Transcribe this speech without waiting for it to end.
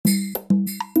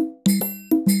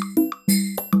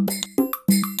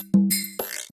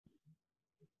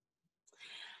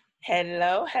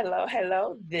Hello, hello,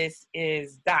 hello. This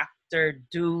is Dr.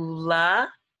 Doula.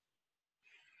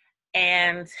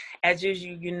 And as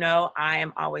usual, you know, I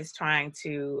am always trying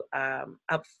to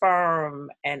affirm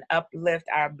and uplift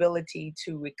our ability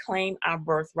to reclaim our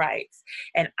birthrights.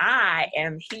 And I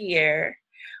am here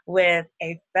with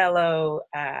a fellow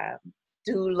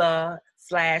doula /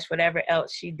 whatever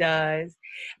else she does.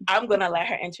 I'm going to let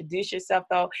her introduce herself,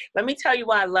 though. Let me tell you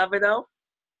why I love her, though.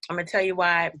 I'm going to tell you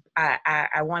why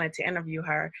I wanted to interview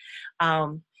her.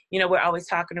 You know, we're always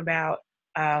talking about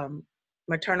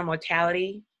maternal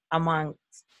mortality among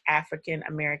African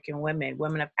American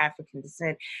women of African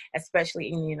descent,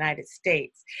 especially in the United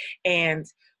States. And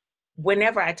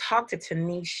whenever I talk to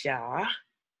Tunisia,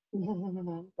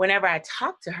 whenever I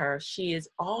talk to her, she is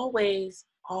always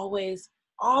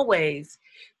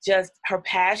just her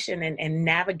passion and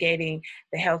navigating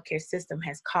the healthcare system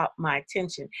has caught my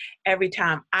attention every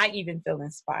time I even feel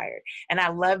inspired. And I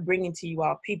love bringing to you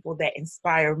all people that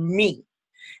inspire me.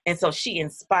 And so she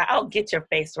inspires, oh, get your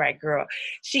face right, girl.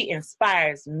 She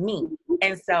inspires me.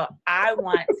 And so I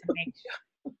want to make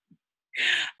sure,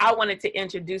 I wanted to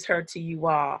introduce her to you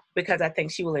all because I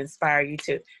think she will inspire you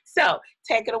too. So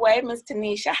take it away, Miss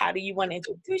Tanisha. How do you want to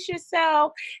introduce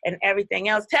yourself and everything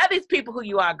else? Tell these people who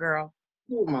you are, girl.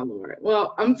 Oh, my Lord.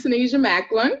 Well, I'm Tunisia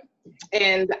Macklin,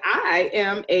 and I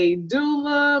am a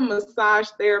doula, massage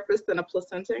therapist, and a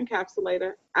placenta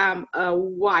encapsulator. I'm a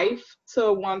wife to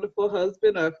a wonderful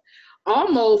husband of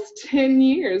almost 10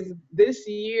 years this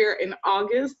year in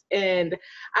August, and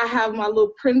I have my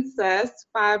little princess,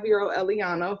 5-year-old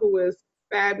Eliana, who is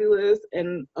fabulous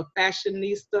and a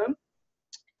fashionista,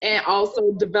 and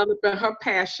also developing her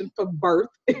passion for birth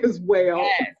as well.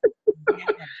 Yes.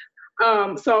 Yes.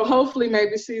 So hopefully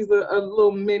maybe she's a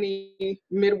little mini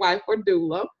midwife or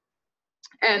doula.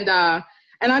 And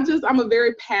I'm a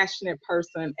very passionate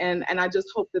person, and I just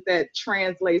hope that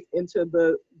translates into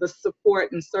the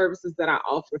support and services that I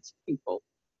offer to people.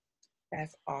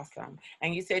 That's awesome.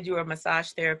 And you said you were a massage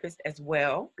therapist as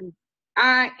well?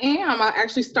 I am. I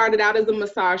actually started out as a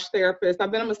massage therapist.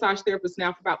 I've been a massage therapist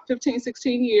now for about 15,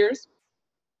 16 years.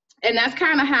 And that's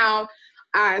kind of how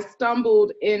I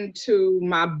stumbled into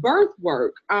my birth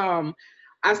work.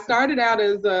 I started out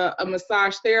as a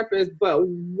massage therapist, but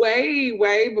way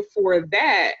before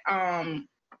that,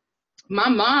 my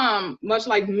mom, much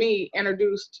like me,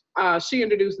 she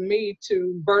introduced me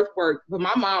to birth work, but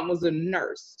my mom was a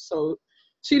nurse. So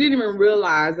she didn't even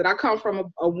realize that I come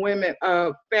from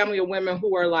a family of women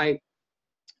who are like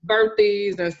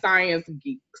birthies and science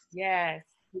geeks. Yes.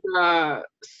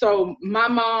 So my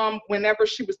mom, whenever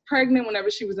she was pregnant,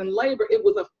 whenever she was in labor, it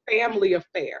was a family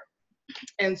affair.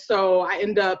 And so I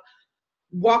ended up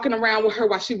walking around with her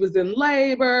while she was in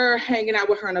labor, hanging out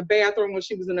with her in a bathroom when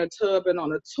she was in a tub and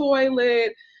on a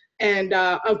toilet. And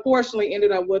unfortunately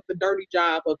ended up with the dirty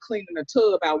job of cleaning the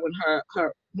tub out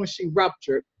when she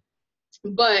ruptured.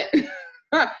 But,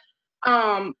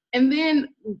 and then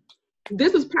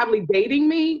this is probably dating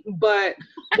me, but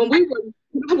when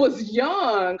I was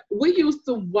young, we used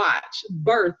to watch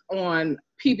Birth on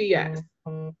PBS.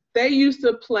 They used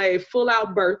to play Full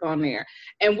Out Birth on there.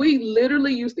 And we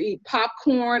literally used to eat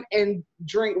popcorn and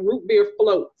drink root beer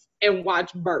floats and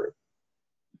watch Birth.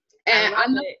 And I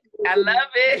love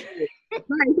it.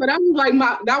 Right, so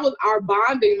that was our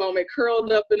bonding moment,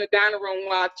 curled up in the dining room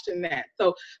watching that.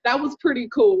 So that was pretty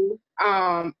cool.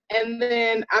 And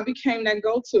then I became that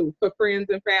go-to for friends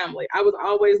and family. I was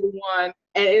always the one.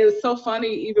 And it was so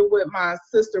funny, even with my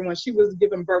sister, when she was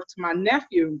giving birth to my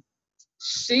nephew,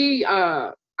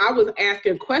 I was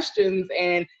asking questions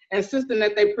and insisting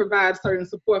that they provide certain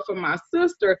support for my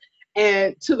sister.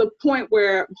 And to the point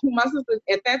where my sister,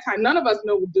 at that time, none of us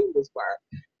knew what doulas were.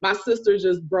 My sister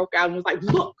just broke out and was like,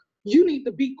 look, you need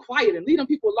to be quiet and leave them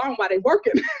people alone while they're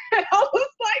working. And I was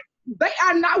like, they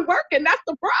are not working. That's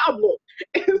the problem.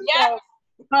 And yes.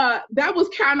 So that was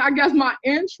kind of, I guess, my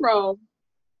intro.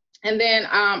 And then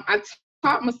I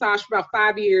taught massage for about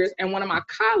 5 years. And one of my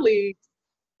colleagues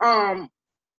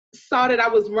saw that I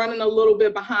was running a little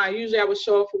bit behind. Usually I would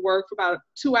show up for work for about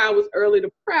 2 hours early to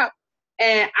prep.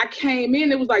 And I came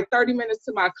in, it was like 30 minutes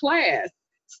to my class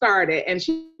started. And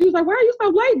she was like, why are you so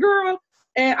late, girl?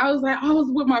 And I was like, I was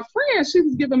with my friend. She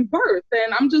was giving birth.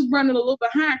 And I'm just running a little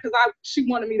behind because she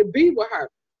wanted me to be with her.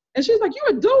 And she was like, you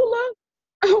a doula?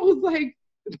 I was like,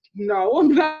 no,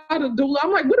 I'm not a doula.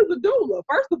 I'm like, what is a doula,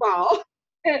 first of all?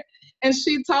 And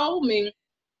she told me.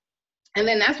 And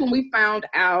then that's when we found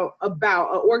out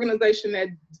about an organization that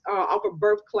offered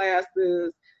birth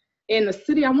classes in the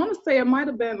city. I want to say it might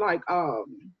have been like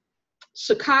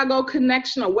Chicago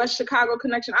Connection or West Chicago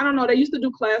Connection. I don't know. They used to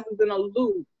do classes in a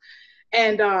loop.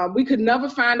 And we could never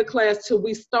find a class till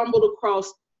we stumbled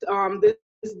across this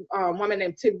woman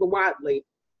named Tigba Wadley.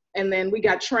 And then we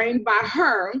got trained by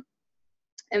her.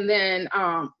 And then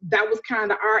that was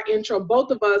kind of our intro,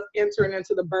 both of us entering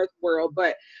into the birth world.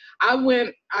 But I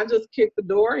just kicked the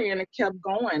door in and kept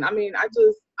going. I mean, I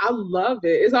love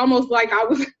it. It's almost like I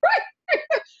was,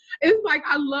 it's like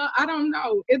I don't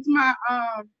know. It's my,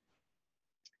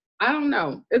 I don't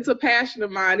know. It's a passion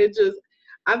of mine.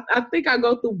 I think I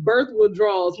go through birth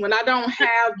withdrawals. When I don't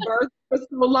have birth for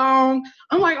so long,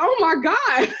 I'm like, oh my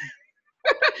God.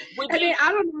 And then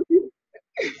I don't know.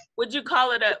 Would you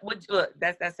call it look,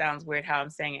 that sounds weird how I'm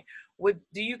saying it.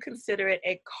 Do you consider it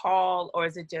a call, or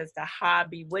is it just a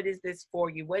hobby? What is this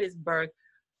for you? What is birth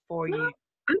for you?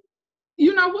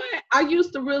 You know what? I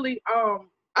used to really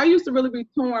be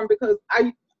torn because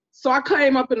I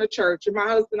came up in the church, and my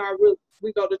husband and I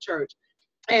we go to church.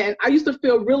 And I used to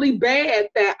feel really bad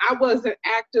that I wasn't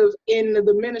active in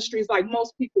the ministries like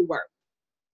most people were.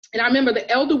 And I remember the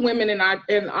elder women in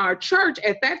our church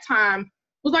at that time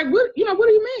was like, what do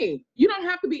you mean? You don't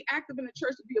have to be active in the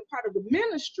church to be a part of the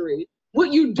ministry.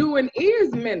 What you doing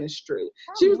is ministry.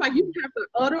 She was like, you have to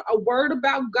utter a word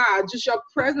about God, just your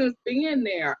presence being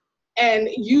there and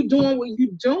you doing what you're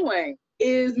doing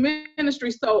is ministry.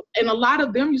 So, and a lot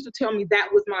of them used to tell me that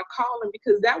was my calling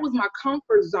because that was my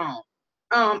comfort zone.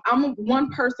 I'm one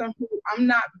person who I'm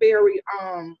not very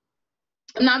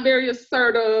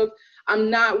assertive.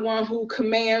 I'm not one who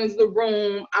commands the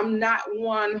room. I'm not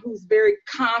one who's very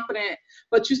confident.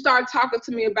 But you start talking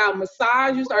to me about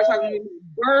massage, you start talking to me about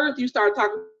birth, you start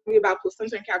talking to me about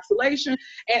placenta encapsulation,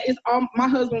 and it's my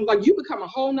husband was like, you become a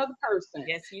whole nother person.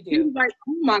 Yes, you do. He was like,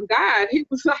 oh my God. He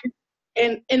was like,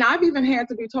 and I've even had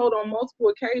to be told on multiple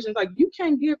occasions, like, you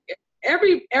can't give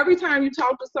every time you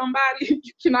talk to somebody,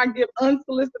 you cannot give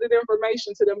unsolicited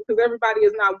information to them because everybody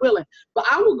is not willing. But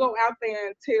I will go out there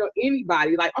and tell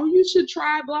anybody, like, oh, you should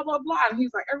try blah, blah, blah. And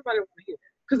he's like, everybody wants to hear that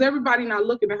because everybody not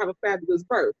looking to have a fabulous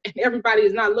birth. And everybody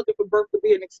is not looking for birth to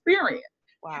be an experience.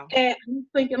 Wow. And I'm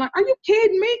thinking, like, are you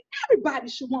kidding me? Everybody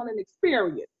should want an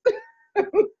experience.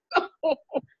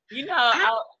 You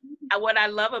know, what I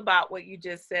love about what you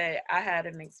just said, I had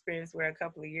an experience where a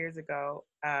couple of years ago,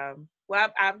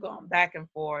 I've gone back and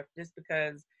forth just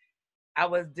because I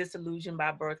was disillusioned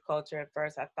by birth culture at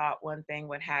first. I thought one thing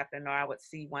would happen or I would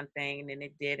see one thing and then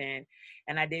it didn't.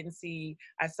 And I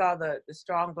saw the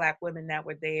strong Black women that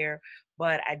were there,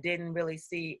 but I didn't really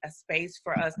see a space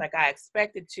for us like I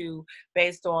expected to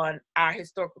based on our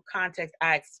historical context.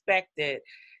 I expected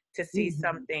to see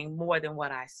something more than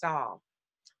what I saw.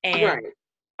 And,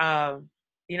 I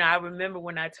remember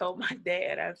when I told my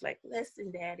dad, I was like,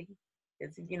 listen, Daddy,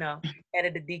 it's, head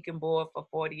of the deacon board for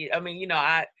 40 years. I mean,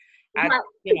 I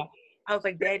was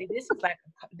like, Daddy,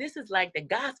 this is like the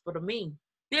gospel to me.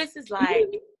 This is like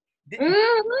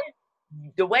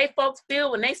the way folks feel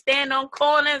when they stand on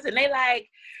corners and they like,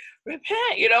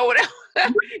 repent, whatever.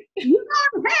 You're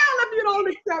going to hell if you don't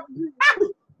accept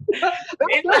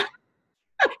Jesus.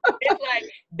 It's like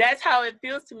that's how it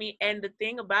feels to me. And the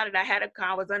thing about it, I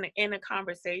was in a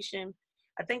conversation.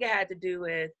 I think it had to do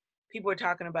with people were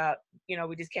talking about,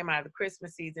 we just came out of the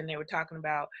Christmas season. They were talking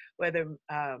about whether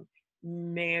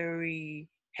Mary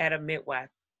had a midwife,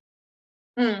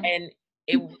 and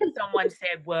someone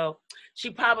said, well, she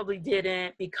probably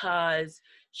didn't because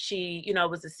she, it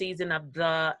was a season of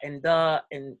blah and blah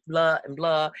and blah and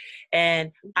blah.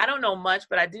 And I don't know much,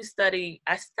 but I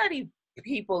study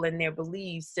people and their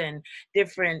beliefs and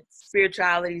different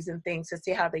spiritualities and things to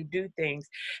see how they do things.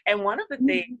 And one of the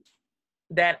things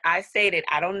that I stated,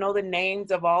 I don't know the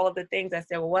names of all of the things. I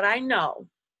said, well, what I know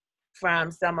from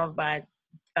some of my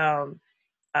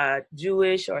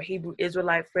Jewish or Hebrew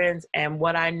Israelite friends and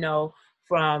what I know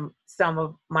from some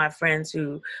of my friends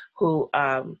who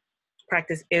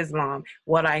practice Islam,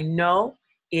 what I know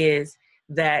is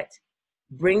that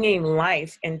bringing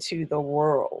life into the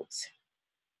world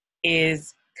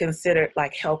is considered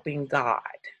like helping God.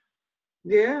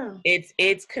 Yeah.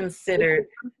 It's considered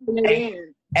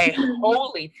a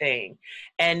holy thing.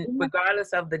 And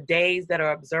regardless of the days that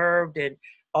are observed and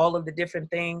all of the different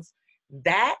things,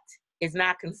 that is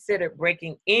not considered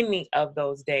breaking any of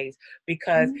those days.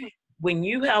 Because when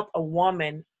you help a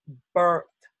woman birth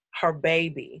her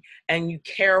baby and you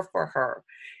care for her,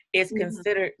 it's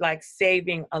considered like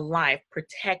saving a life,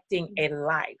 protecting a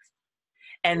life.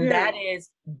 And that is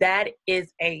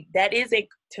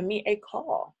to me a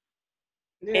call.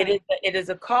 Yeah. It is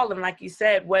a call. And like you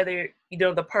said, whether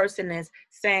the person is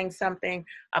saying something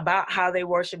about how they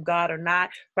worship God or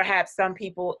not, perhaps some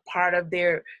people, part of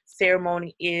their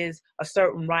ceremony is a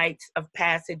certain rites of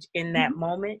passage in that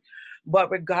moment. But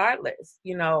regardless,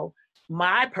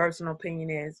 my personal opinion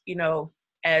is, you know,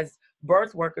 as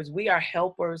birth workers, we are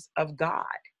helpers of God,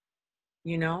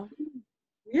 you know?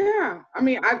 Yeah. I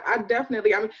mean, I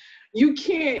definitely, I mean, you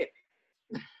can't,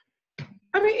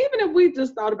 I mean, even if we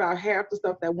just thought about half the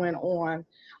stuff that went on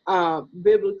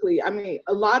biblically, I mean,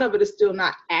 a lot of it is still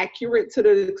not accurate to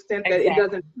the extent that it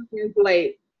doesn't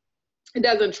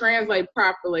translate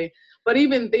properly. But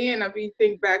even then, if you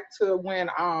think back to when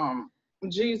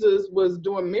Jesus was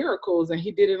doing miracles and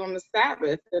he did it on the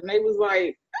Sabbath, and they was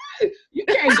like, hey, you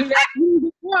can't do that.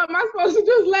 What am I supposed to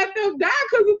just let them die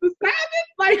because it's the Sabbath?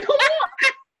 Like, come on.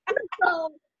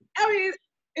 So, I mean,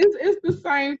 it's the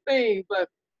same thing, but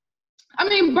I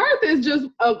mean, birth is just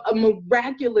a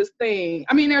miraculous thing.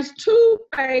 I mean, there's two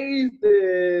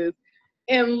phases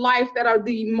in life that are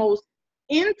the most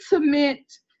intimate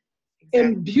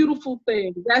and beautiful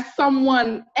thing. That's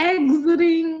someone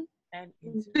exiting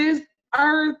this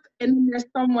earth, and then there's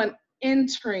someone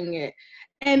entering it.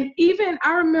 And even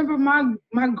I remember my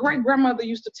great grandmother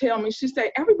used to tell me, she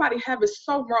said, everybody have it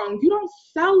so wrong. You don't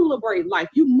celebrate life,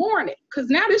 you mourn it. Because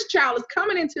now this child is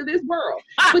coming into this world.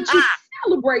 But you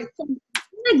celebrate someone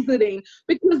exiting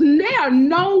because they are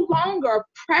no longer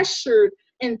pressured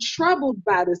and troubled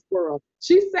by this world.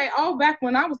 She said, oh, back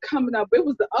when I was coming up, it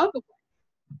was the other way.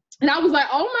 And I was like,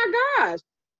 oh my gosh.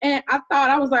 And I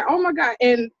was like, oh my God.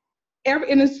 And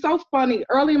it's so funny,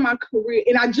 early in my career,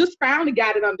 and I just finally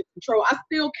got it under control. I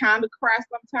still kind of cry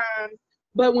sometimes,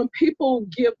 but when people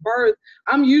give birth,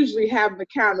 I'm usually having to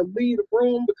kind of leave the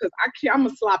room because I'm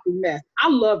a sloppy mess. I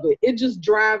love it. It just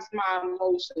drives my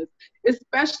emotions,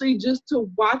 especially just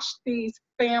to watch these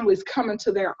families come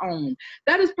into their own.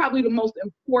 That is probably the most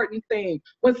important thing.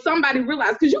 When somebody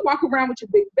realizes, because you walk around with your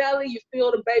big belly, you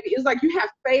feel the baby, it's like you have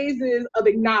phases of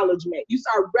acknowledgement. You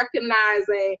start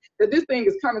recognizing that this thing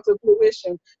is coming to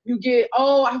fruition. You get,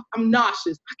 oh, I'm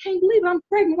nauseous. I can't believe I'm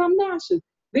pregnant, I'm nauseous.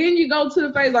 Then you go to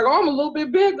the phase like, oh, I'm a little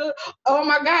bit bigger. Oh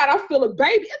my God, I feel a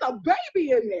baby. It's a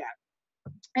baby in there.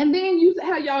 And then you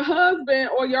have your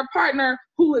husband or your partner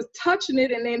who is touching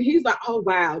it, and then he's like, oh,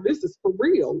 wow, this is for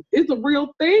real. It's a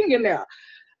real thing in there.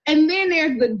 And then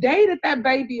there's the day that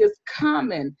baby is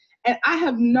coming. And I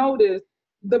have noticed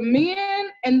the men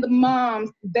and the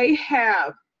moms, they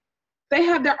have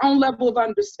their own level of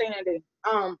understanding.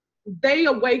 They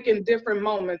awaken different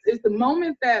moments. It's the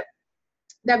moment that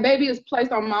baby is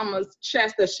placed on mama's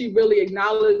chest that she really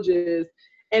acknowledges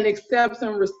and accepts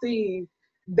and receives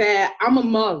that I'm a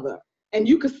mother. And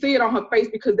you can see it on her face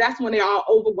because that's when they're all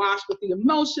overwashed with the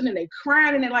emotion and they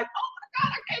crying and they're like, oh my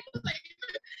God, I can't believe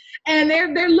it. And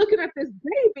they're looking at this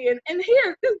baby and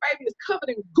here, this baby is covered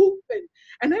in goop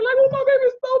and they're like, oh, my baby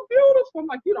is so beautiful. I'm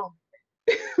like, you don't.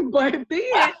 But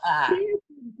then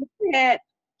that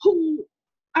who,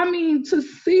 I mean, to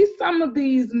see some of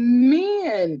these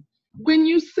men, when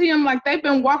you see them like they've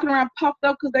been walking around puffed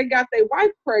up because they got their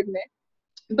wife pregnant,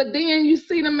 but then you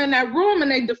see them in that room and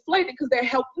they deflated because they're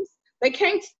helpless. They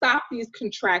can't stop these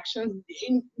contractions.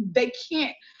 They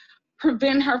can't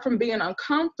prevent her from being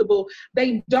uncomfortable.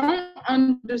 They don't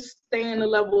understand the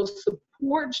level of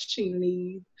support she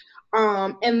needs.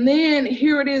 And then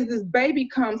here it is, this baby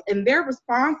comes and their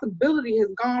responsibility has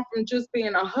gone from just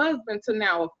being a husband to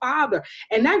now a father.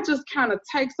 And that just kind of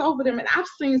takes over them. And I've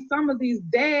seen some of these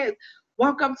dads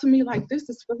walk up to me like, this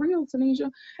is for real, Tunisia.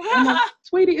 I'm like,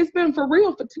 sweetie, it's been for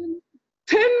real for 10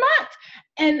 months.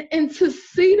 And to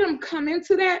see them come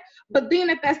into that, but then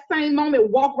at that same moment,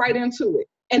 walk right into it.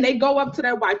 And they go up to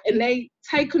their wife and they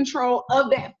take control of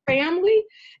that family.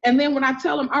 And then when I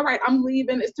tell them, all right, I'm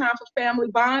leaving, it's time for family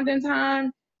bonding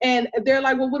time. And they're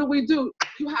like, well, what do we do?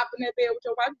 You hop in that bed with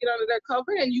your wife, get under that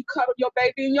cover, and you cuddle your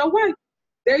baby and your wife.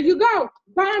 There you go,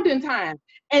 bonding time.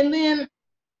 And then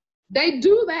they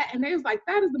do that, and they was like,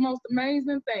 that is the most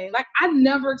amazing thing. Like, I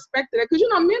never expected it, because, you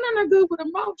know, men are not good with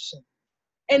emotion.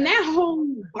 And that whole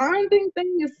bonding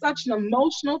thing is such an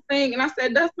emotional thing. And I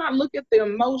said, let's not look at the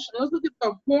emotion. Let's look at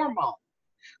the hormone.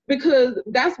 Because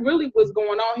that's really what's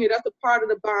going on here. That's a part of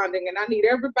the bonding. And I need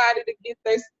everybody to get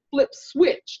their flip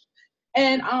switched.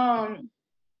 And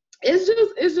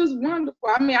it's just wonderful.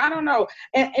 I mean, I don't know.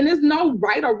 And there's no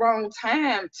right or wrong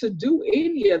time to do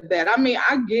any of that. I mean,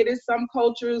 I get it. Some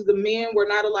cultures, the men were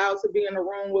not allowed to be in a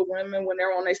room with women when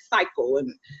they're on a cycle,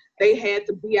 and they had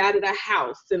to be out of the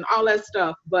house and all that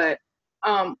stuff. But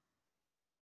I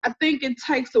think it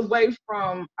takes away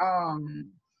from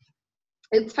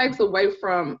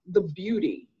the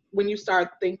beauty when you start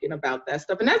thinking about that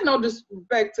stuff. And that's no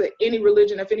disrespect to any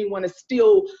religion if anyone is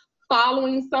still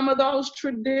following some of those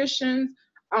traditions.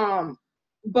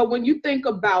 but when you think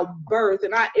about birth,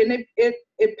 and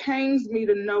it pains me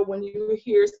to know when you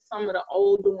hear some of the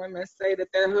older women say that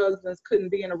their husbands couldn't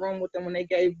be in a room with them when they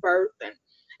gave birth,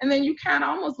 and then you kind of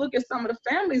almost look at some of the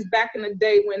families back in the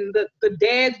day when the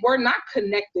dads were not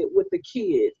connected with the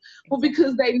kids, well,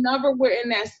 because they never were in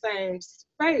that same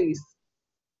space.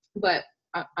 But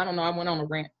I don't know, I went on a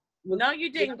rant. No,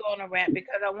 you didn't go on a rant,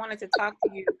 because I wanted to talk to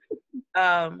you.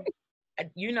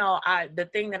 You know, the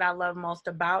thing that I love most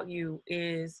about you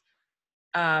is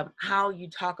how you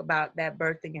talk about that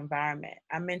birthing environment.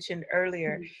 I mentioned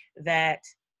earlier that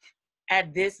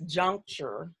at this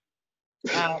juncture,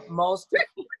 most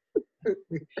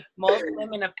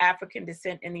women of African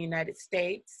descent in the United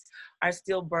States are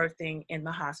still birthing in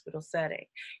the hospital setting.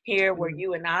 Here, where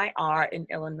you and I are in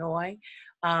Illinois,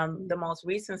 the most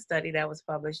recent study that was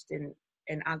published in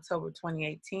October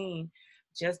 2018,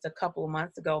 just a couple of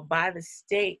months ago, by the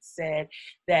state, said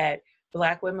that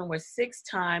Black women were 6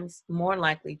 times more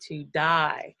likely to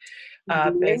die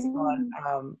based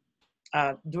on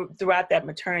throughout that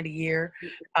maternity year,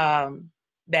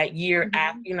 that year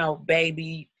after, you know,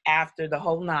 baby after the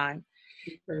whole 9,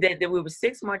 that we were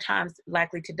 6 more times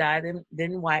likely to die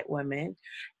than white women.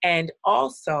 And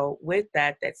also with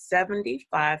that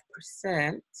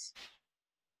 75%,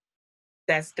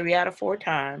 that's 3 out of 4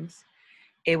 times,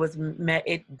 it was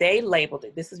they labeled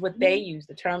it. This is what they used.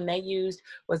 The term they used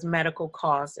was medical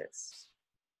causes.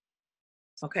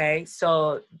 Okay,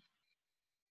 so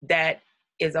that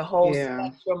is a whole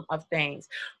spectrum of things.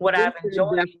 What I've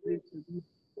enjoyed.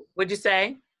 What'd you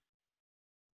say?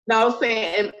 No, I was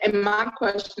saying, and my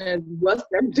question is, what's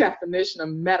their definition of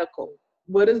medical?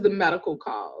 What is the medical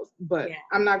cause? But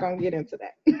I'm not gonna get into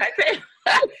that.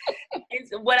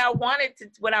 What I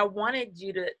wanted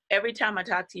you to, every time I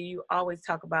talk to you, you always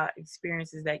talk about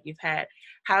experiences that you've had,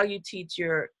 how you teach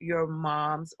your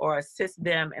moms or assist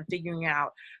them in figuring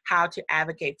out how to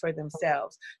advocate for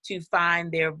themselves, to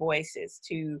find their voices,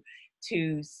 to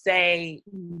say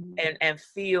and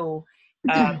feel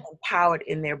empowered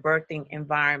in their birthing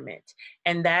environment.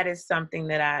 And that is something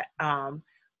that I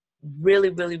really,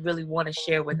 really, really want to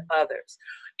share with others.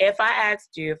 If I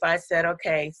asked you, if I said,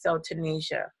 okay, so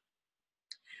Tanisha,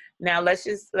 now let's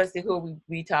see who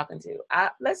we talking to.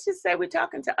 Let's just say we're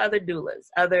talking to other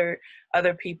doulas, other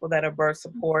people that are birth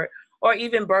support, or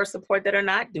even birth support that are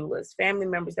not doulas, family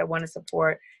members that want to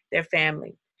support their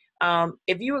family.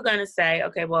 If you were going to say,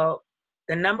 okay, well,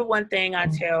 the number one thing I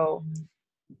tell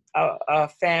a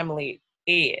family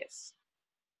is,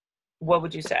 what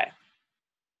would you say?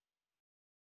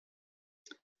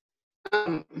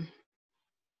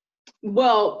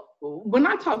 Well, when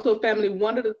I talk to a family,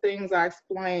 one of the things I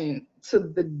explain to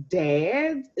the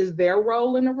dads is their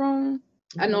role in the room.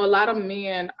 I know a lot of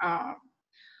men, a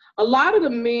lot of the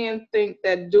men think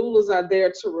that doulas are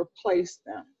there to replace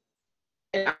them.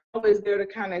 And I'm always there to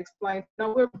kind of explain,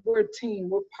 no, we're a team,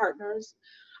 we're partners.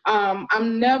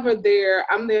 I'm never there.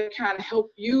 I'm there to kind of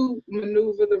help you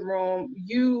maneuver the room,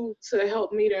 you to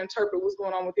help me to interpret what's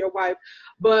going on with your wife.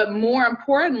 But more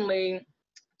importantly,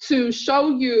 to show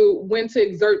you when to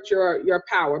exert your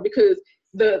power, because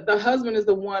the husband is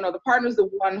the one, or the partner is the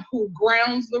one who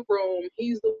grounds the room.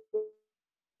 He's the one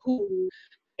who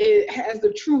has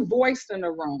the true voice in the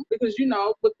room, because you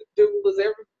know what the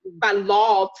doulas, by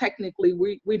law technically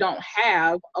we don't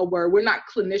have a word. We're not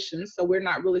clinicians, so we're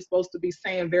not really supposed to be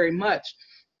saying very much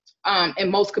in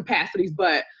most capacities.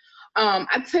 But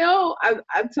I tell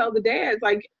the dads,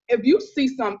 like, if you see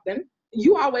something,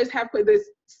 you always have, there's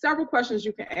several questions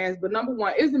you can ask, but number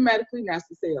 1, is it medically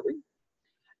necessary?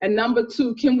 And number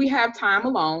 2, can we have time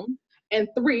alone? And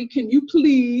 3, can you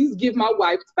please give my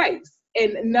wife space?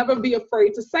 And never be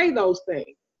afraid to say those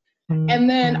things. And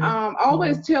then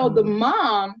always tell the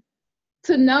mom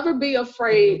to never be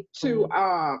afraid to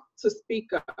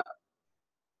speak up.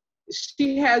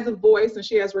 She has a voice and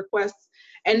she has requests.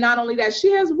 And not only that,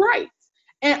 she has rights.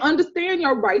 And understand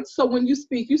your rights, so when you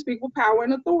speak with power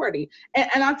and authority.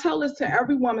 And I tell this to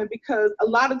every woman, because a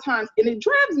lot of times, and it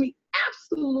drives me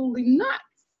absolutely nuts,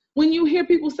 when you hear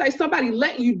people say somebody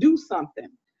let you do something.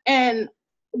 And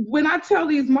when I tell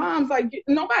these moms, like,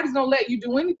 nobody's gonna let you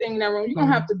do anything in that room. You're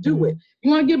gonna have to do it.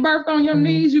 You wanna give birth on your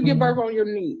knees, you give birth on your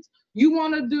knees. You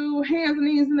wanna do hands and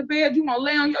knees in the bed, you wanna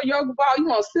lay on your yoga ball, you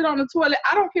wanna sit on the toilet.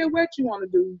 I don't care what you wanna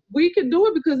do. We can do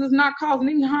it because it's not causing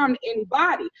any harm to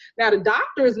anybody. Now, the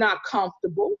doctor is not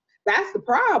comfortable. That's the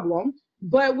problem.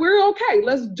 But we're okay.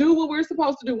 Let's do what we're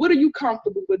supposed to do. What are you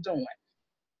comfortable with doing?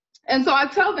 And so I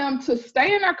tell them to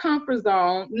stay in their comfort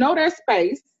zone, know their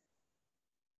space.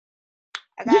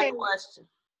 I got a question.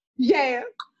 Yeah.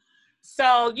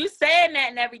 So you saying that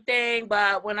and everything,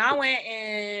 but when I went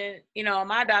in, you know,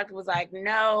 my doctor was like,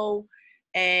 no,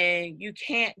 and you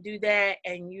can't do that,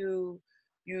 and you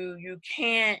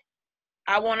can't.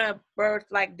 I want to birth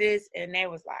like this, and they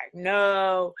was like,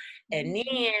 no. And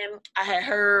then I had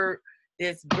heard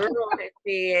this girl that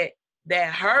said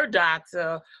that her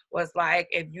doctor was like,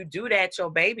 if you do that,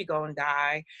 your baby gonna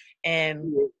die,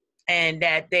 and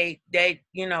that they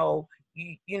you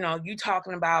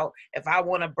talking about if I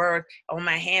want to birth on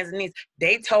my hands and knees.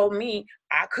 They told me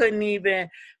I couldn't even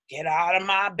get out of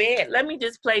my bed. Let me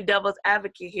just play devil's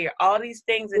advocate here. All these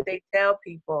things that they tell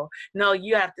people, no,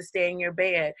 you have to stay in your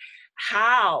bed.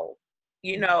 How?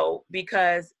 You know,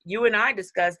 because you and I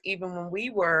discussed even when we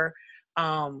were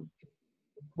uh,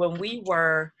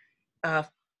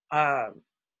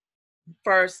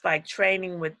 first like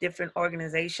training with different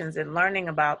organizations and learning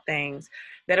about things,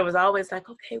 that it was always like,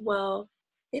 okay, well,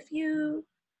 if you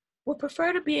would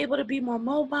prefer to be able to be more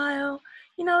mobile,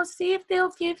 you know, see if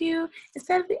they'll give you,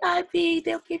 instead of the IV,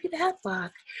 they'll give you the half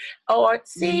block. Or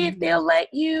see if they'll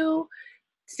let you,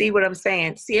 see what I'm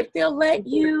saying? See if they'll let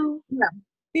you,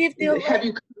 see if they'll have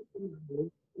you.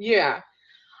 Yeah.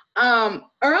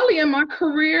 Early in my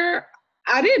career,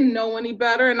 I didn't know any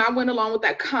better, and I went along with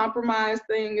that compromise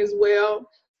thing as well.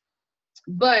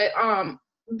 But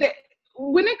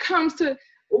when it comes to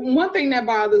one thing that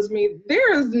bothers me,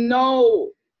 there is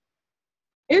no,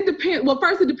 it depends. Well,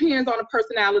 first it depends on the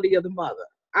personality of the mother.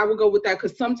 I would go with that,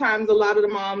 because sometimes a lot of the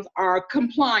moms are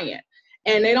compliant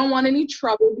and they don't want any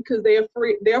trouble because they're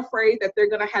afraid that they're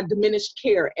going to have diminished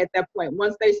care at that point.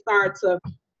 Once they start to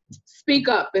speak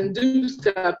up and do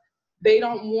stuff, they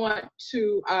don't want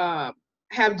to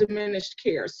have diminished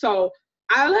care. So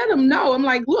I let them know. I'm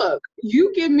like, look,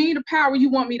 you give me the power you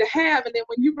want me to have, and then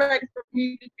when you're ready for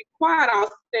me to be quiet,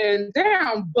 I'll stand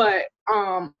down. But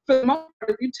for the most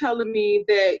part, if you're telling me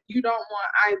that you don't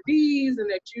want IVs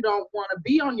and that you don't want to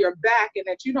be on your back and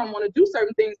that you don't want to do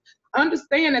certain things,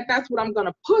 understand that that's what I'm going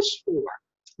to push for.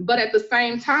 But at the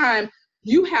same time,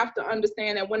 you have to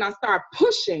understand that when I start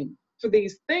pushing for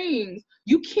these things,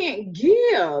 you can't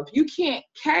give, you can't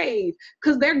cave,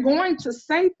 because they're going to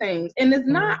say things, and it's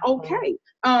not okay.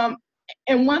 And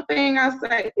one thing I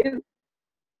say is,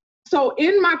 so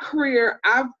in my career,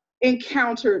 I've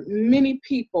encountered many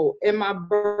people in my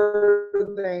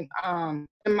birthing,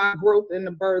 in my growth in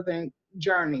the birthing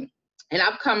journey, and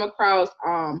I've come across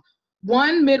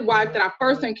one midwife that I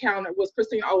first encountered was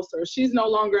Christine Oser. She's no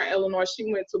longer in Illinois. She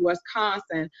went to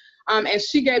Wisconsin. And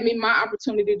she gave me my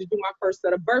opportunity to do my first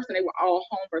set of births, and they were all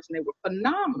home births, and they were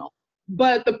phenomenal.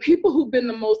 But the people who've been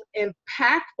the most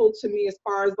impactful to me as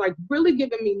far as like really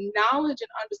giving me knowledge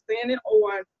and understanding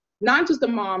on not just the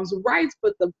mom's rights,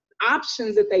 but the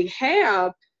options that they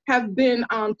have been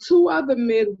two other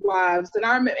midwives.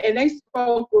 And they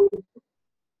spoke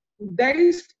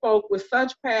with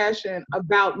such passion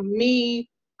about me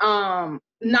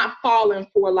not falling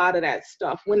for a lot of that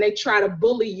stuff when they try to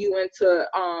bully you into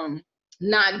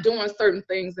not doing certain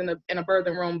things in a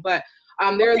birthing room. But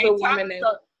there's a woman that.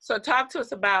 So talk to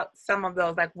us about some of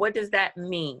those. Like, what does that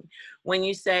mean when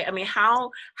you say? I mean,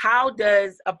 how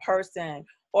does a person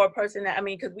or a person that, I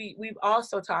mean, because we've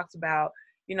also talked about,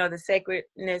 you know, the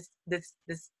sacredness,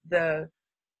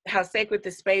 how sacred the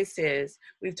space is.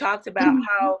 We've talked about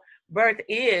how birth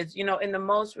is, you know, in the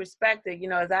most respected, you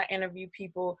know, as I interview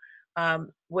people,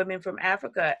 women from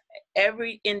Africa,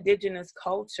 every indigenous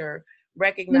culture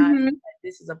recognizes that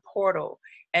this is a portal,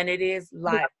 and it is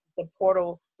life, the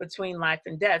portal between life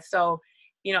and death. So,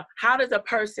 you know, how does a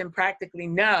person practically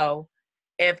know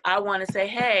if I want to say,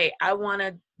 hey, I want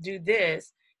to do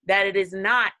this, that it is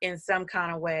not in some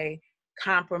kind of way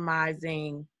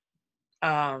compromising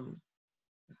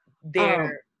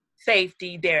their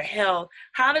safety, their health?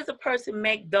 How does a person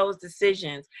make those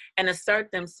decisions and assert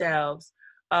themselves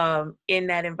in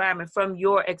that environment from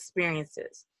your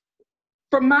experiences?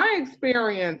 From my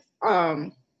experience,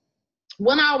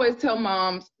 when I always tell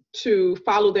moms to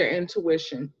follow their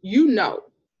intuition, you know,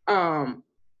 and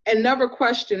never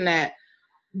question that.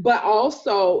 But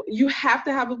also, you have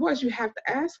to have a voice. You have to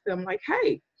ask them, like,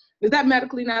 hey, is that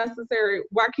medically necessary?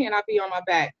 Why can't I be on my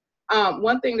back?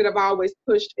 One thing that I've always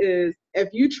pushed is, if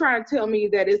you try and tell me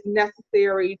that it's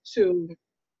necessary to,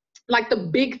 like, the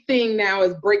big thing now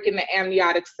is breaking the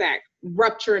amniotic sac,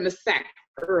 rupturing the sac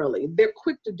early. They're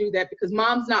quick to do that because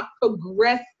mom's not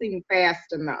progressing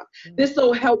fast enough. This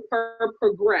will help her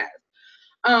progress.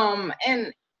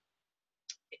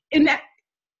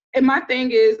 And my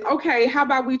thing is, okay, how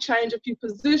about we change a few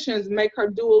positions, make her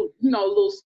do, you know,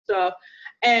 little stuff.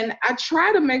 And I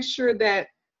try to make sure that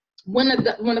when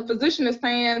a physician is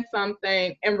saying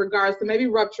something in regards to maybe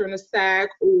rupturing a sac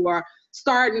or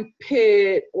starting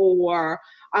pit or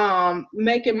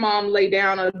making mom lay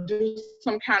down or do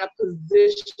some kind of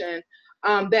position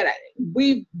that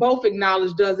we both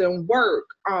acknowledge doesn't work,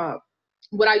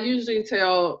 what I usually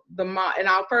tell the mom, and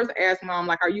I'll first ask mom,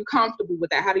 like, are you comfortable with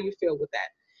that? How do you feel with that?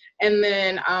 And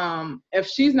then if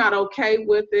she's not okay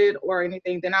with it or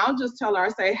anything, then I'll just tell her, I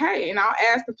say, hey, and I'll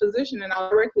ask the physician and I'll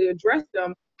directly address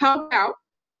them, how about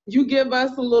you give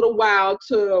us a little while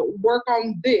to work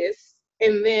on this,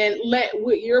 and then let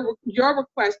what your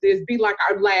request is be like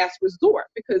our last resort,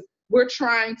 because we're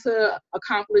trying to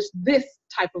accomplish this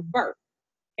type of birth.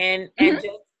 And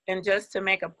just to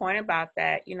make a point about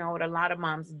that, you know, what a lot of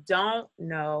moms don't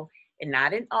know, and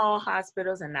not in all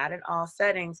hospitals and not in all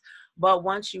settings, but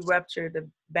once you rupture the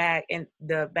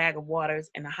bag of waters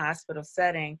in a hospital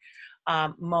setting,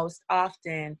 most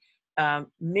often,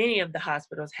 many of the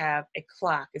hospitals have a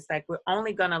clock. It's like, we're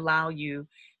only going to allow you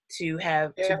to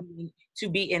have to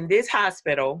be in this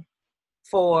hospital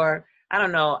for, I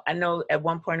don't know, I know at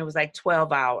one point it was like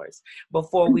 12 hours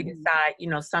before we decide, you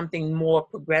know, something more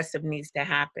progressive needs to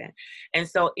happen. And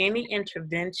so any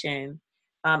intervention,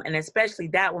 and especially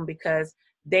that one, because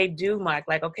they do mark,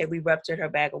 like, okay, we ruptured her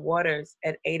bag of waters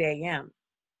at 8 a.m.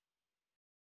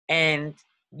 And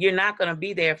you're not going to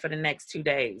be there for the next 2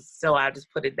 days. So I'll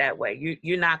just put it that way.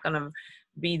 You're not going to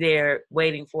be there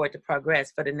waiting for it to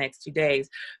progress for the next 2 days,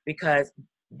 because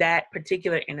that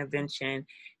particular intervention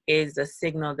is a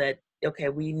signal that, okay,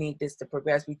 we need this to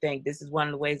progress. We think this is one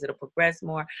of the ways it'll progress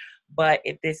more. But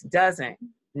if this doesn't,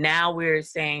 now we're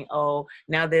saying, oh,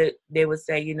 now they would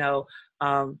say, you know,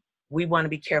 we want to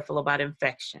be careful about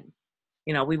infection.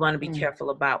 You know, we want to be careful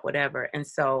about whatever. And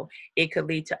so it could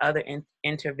lead to other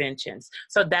interventions.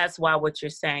 So that's why what you're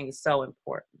saying is so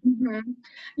important. Mm-hmm.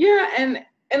 Yeah.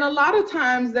 And a lot of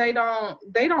times they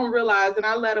don't realize, and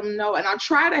I let them know, and I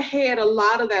try to head a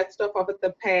lot of that stuff off at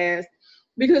the pass,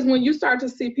 because when you start to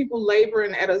see people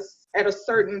laboring at a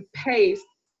certain pace,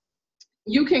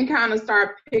 you can kind of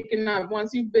start picking up,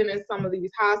 once you've been in some of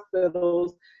these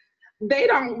hospitals, they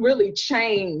don't really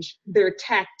change their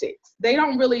tactics. They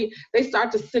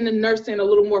start to send the nurse in a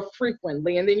little more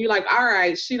frequently. And then you're like, all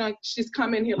right, she's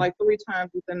come in here like 3 times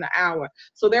within the hour.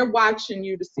 So they're watching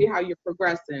you to see how you're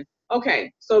progressing.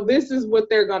 Okay, so this is what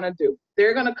they're gonna do.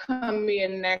 They're gonna come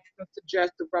in next and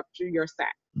suggest to rupture your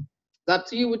sac. It's up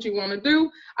to you what you want to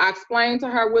do. I explained to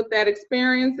her what that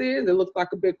experience is. It looks like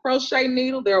a big crochet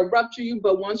needle. They'll rupture you,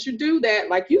 but once you do that,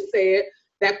 like you said,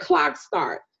 that clock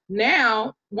starts.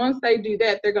 Now, once they do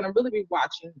that, they're going to really be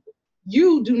watching you.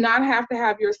 You do not have to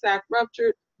have your sac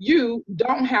ruptured. You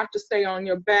don't have to stay on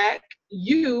your back.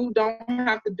 You don't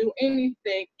have to do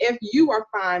anything. If you are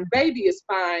fine, baby is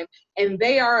fine, and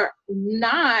they are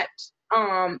not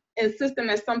insisting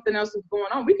that something else is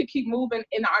going on, we could keep moving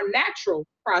in our natural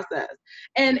process.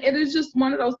 And it is just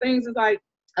one of those things, is like,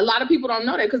 a lot of people don't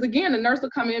know that, because again, the nurse will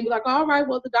come in and be like, all right,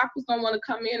 well, the doctor's don't want to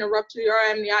come in and rupture your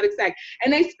amniotic sac.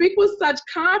 And they speak with such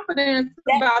confidence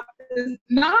about this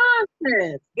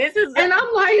nonsense. And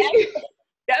I'm like,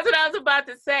 that's what I was about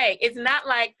to say. It's not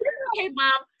like, hey,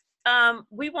 mom,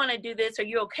 we want to do this. Are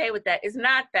you okay with that? It's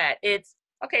not that. It's,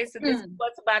 okay, so this is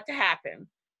what's about to happen.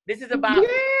 This is about,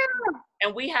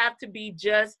 and we have to be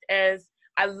just as,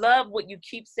 I love what you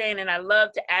keep saying, and I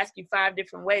love to ask you 5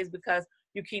 different ways, because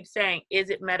you keep saying, is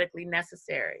it medically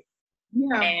necessary?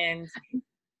 Yeah. And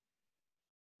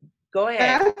go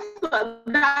ahead.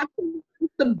 That's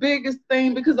the biggest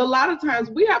thing, because a lot of times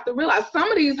we have to realize some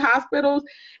of these hospitals,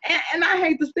 and I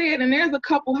hate to say it, and there's a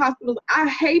couple hospitals I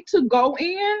hate to go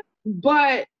in,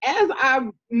 but as I've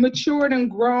matured and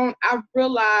grown, I've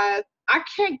realized I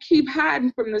can't keep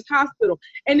hiding from this hospital.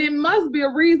 And it must be a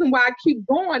reason why I keep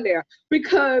going there,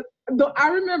 because I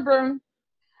remember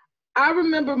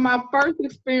my first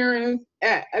experience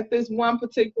at this one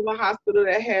particular hospital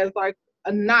that has like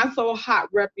a not so hot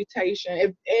reputation.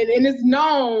 And it's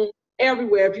known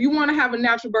everywhere. If you want to have a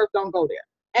natural birth, don't go there.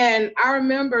 And I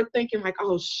remember thinking like,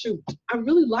 oh shoot, I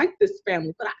really like this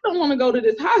family, but I don't want to go to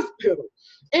this hospital.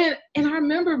 And I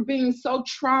remember being so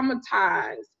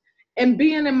traumatized and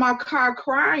being in my car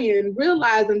crying,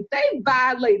 realizing they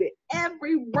violated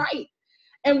every right.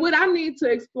 And what I need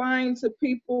to explain to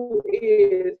people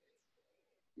is,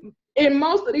 in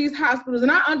most of these hospitals,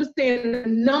 and I understand the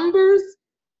numbers,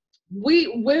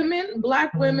 we women,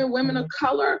 Black women, women of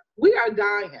color, we are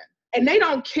dying. And they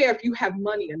don't care if you have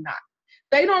money or not.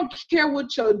 They don't care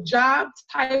what your job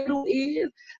title is.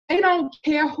 They don't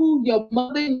care who your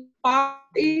mother and father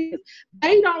is.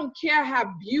 They don't care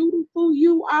how beautiful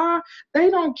you are. They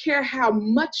don't care how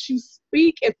much you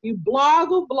speak. If you blog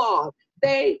or blog,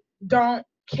 they don't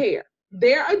care.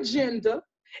 Their agenda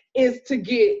is to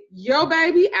get your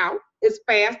baby out as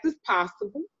fast as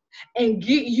possible and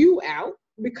get you out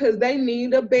because they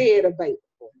need a bed available.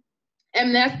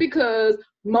 And that's because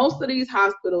most of these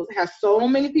hospitals have so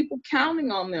many people counting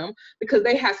on them because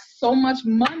they have so much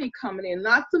money coming in.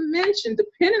 Not to mention,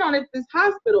 depending on if this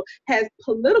hospital has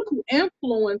political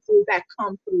influences that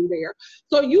come through there.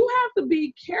 So you have to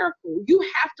be careful. You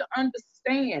have to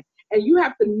understand and you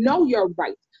have to know your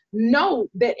rights. Know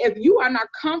that if you are not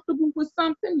comfortable with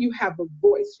something, you have a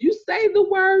voice. You say the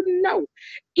word no.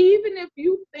 Even if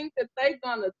you think that they're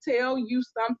going to tell you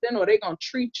something or they're going to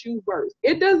treat you worse.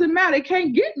 It doesn't matter. It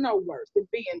can't get no worse than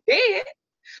being dead.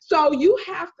 So you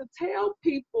have to tell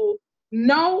people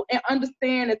no and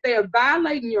understand that they are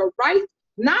violating your rights,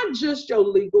 not just your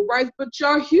legal rights, but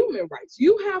your human rights.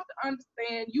 You have to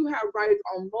understand you have rights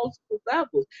on multiple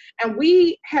levels. And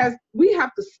we have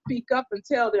to speak up and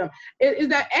tell them, is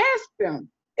that ask them.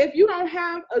 If you don't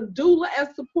have a doula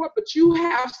as support, but you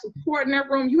have support in that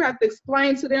room, you have to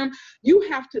explain to them. You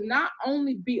have to not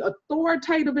only be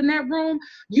authoritative in that room,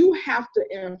 you have to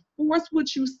enforce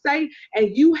what you say,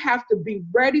 and you have to be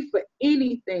ready for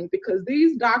anything because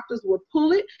these doctors will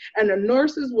pull it and the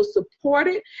nurses will support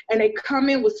it, and they come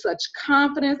in with such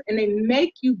confidence and they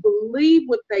make you believe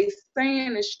what they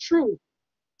saying is true.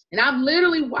 And I've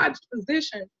literally watched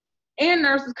physicians and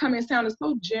nurses come in sounding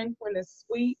so genuine and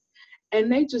sweet. And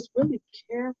they just really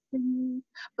care for you.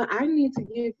 But I need to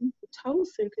give you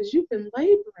Pitocin because you've been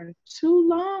laboring too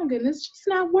long and it's just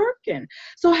not working.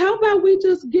 So how about we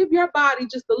just give your body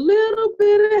just a little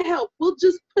bit of help? We'll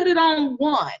just put it on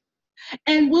one.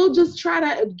 And we'll just try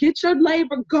to get your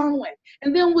labor going.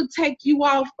 And then we'll take you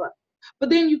off of it. But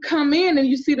then you come in and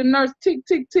you see the nurse tick,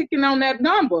 tick, ticking on that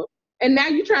number. And now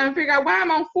you're trying to figure out why I'm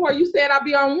on 4. You said I'll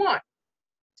be on 1.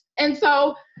 And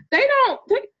so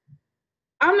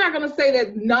I'm not going to say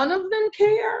that none of them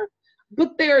care,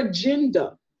 but their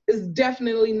agenda is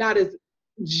definitely not as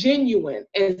genuine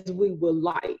as we would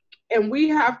like. And we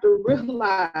have to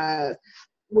realize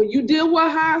when you deal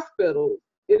with hospitals,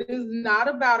 it is not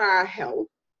about our health.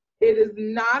 It is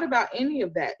not about any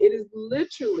of that. It is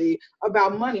literally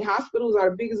about money. Hospitals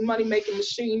are the biggest money-making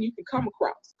machine you can come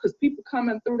across because people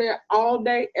coming through there all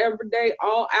day, every day,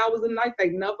 all hours of the night. They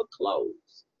never close.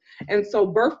 And so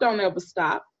birth don't ever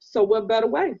stop. So what better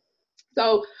way?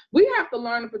 So we have to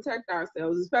learn to protect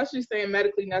ourselves, especially saying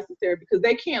medically necessary, because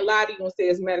they can't lie to you and say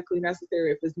it's medically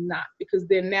necessary if it's not, because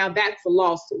then now that's a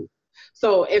lawsuit.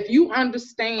 So if you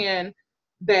understand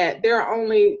that there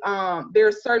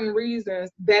are certain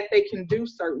reasons that they can do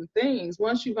certain things,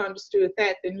 once you've understood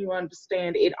that, then you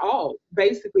understand it all.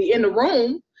 Basically in the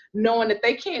room, knowing that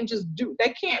they can't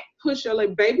push your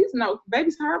like baby's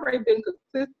heart rate been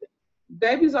consistent.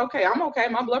 Baby's okay. I'm okay.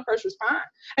 My blood pressure's fine.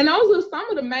 And those are some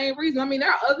of the main reasons. I mean,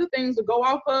 there are other things to go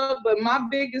off of, but my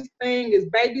biggest thing is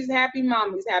baby's happy,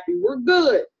 mommy's happy. We're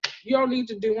good. You don't need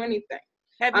to do anything.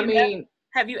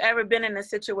 Have you ever been in a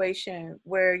situation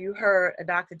where you heard a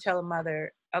doctor tell a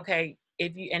mother, okay,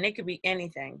 and it could be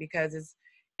anything, because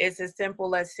it's as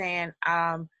simple as saying,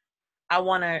 I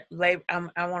want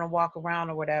to walk around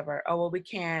or whatever. Oh, well, we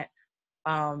can't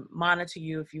monitor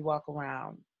you if you walk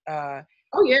around.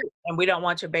 Oh yeah. And we don't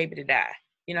want your baby to die.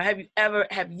 You know, have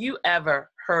you ever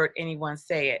heard anyone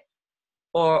say it?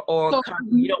 Or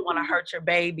you don't want to hurt your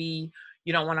baby,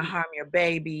 you don't want to harm your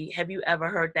baby. Have you ever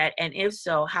heard that? And if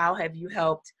so, how have you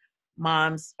helped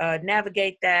moms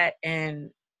navigate that and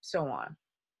so on?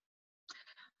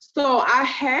 So I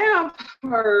have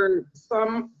heard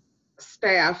some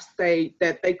staff say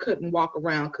that they couldn't walk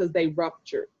around because they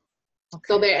ruptured. Okay.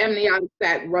 So their amniotic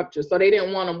sac ruptured. So they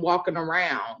didn't want them walking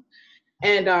around.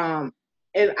 And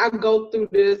I go through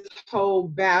this whole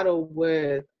battle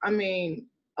with,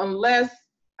 unless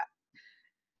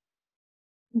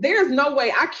there's no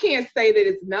way, I can't say that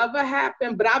it's never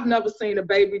happened, but I've never seen a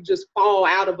baby just fall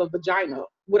out of a vagina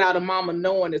without a mama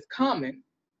knowing it's coming.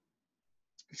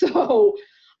 So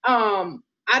I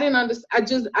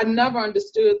never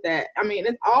understood that. I mean,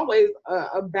 it's always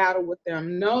a battle with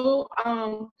them. No,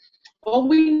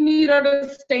 we need her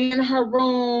to stay in her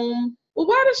room. Well,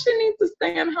 why does she need to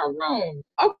stay in her room?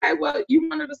 Okay, well, you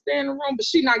want her to stay in the room, but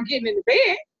she's not getting in the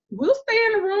bed. We'll stay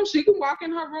in the room. She can walk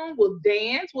in her room. We'll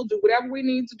dance. We'll do whatever we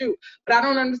need to do. But I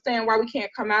don't understand why we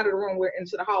can't come out of the room. We're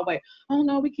into the hallway. Oh,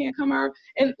 no, we can't come out.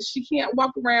 And she can't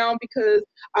walk around because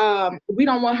we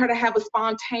don't want her to have a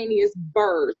spontaneous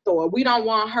birth, or we don't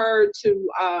want her to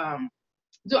I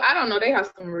don't know. They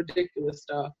have some ridiculous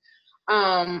stuff.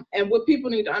 And what people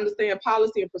need to understand,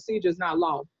 policy and procedure is not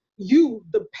law. You,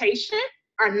 the patient,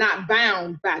 are not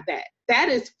bound by that. That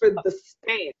is for the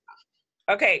staff.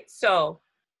 Okay, so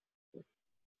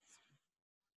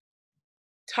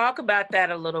Talk about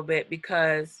that a little bit,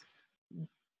 because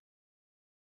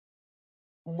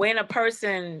when a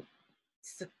person,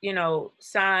 you know,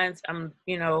 signs,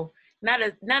 you know, not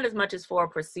as much as for a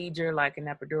procedure like an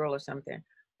epidural or something,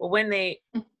 but when they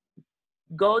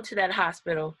go to that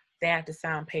hospital, they have to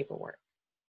sign paperwork.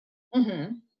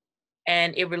 Mm-hmm.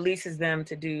 And it releases them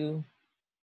to do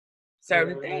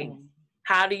certain things.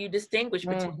 How do you distinguish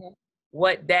between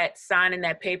what that signing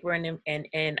that paper and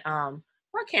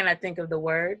why can't I think of the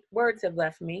word? Words have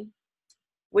left me.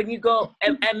 When you go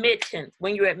admissions,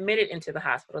 when you're admitted into the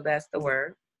hospital, that's the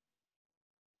word.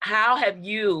 How have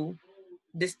you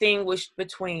distinguished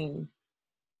between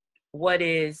what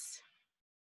is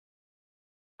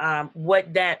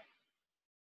what that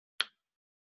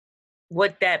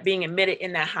being admitted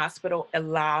in that hospital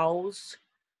allows,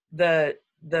 the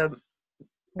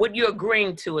what you're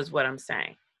agreeing to is what I'm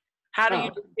saying. How do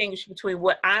you distinguish between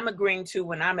what I'm agreeing to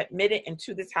when I'm admitted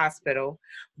into this hospital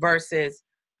versus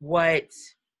what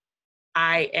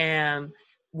I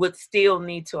would still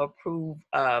need to approve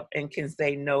of and can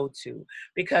say no to?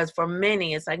 Because for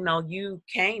many, it's like, no, you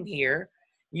came here,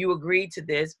 you agreed to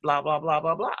this, blah, blah, blah,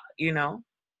 blah, blah, you know?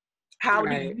 How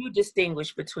do you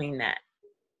distinguish between that?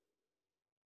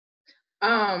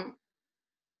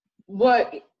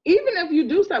 But even if you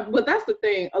do something, but that's the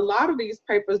thing, a lot of these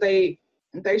papers, they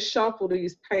shuffle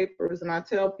these papers, and I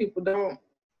tell people,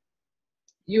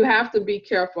 you have to be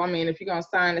careful. I mean, if you're going to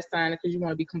sign it because you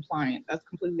want to be compliant. That's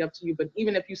completely up to you. But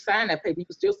even if you sign that paper, you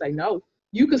can still say no.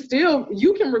 You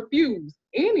can refuse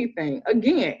anything,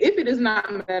 again, if it is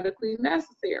not medically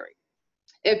necessary.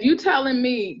 If you telling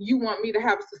me you want me to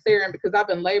have a cesarean because I've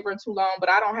been laboring too long, but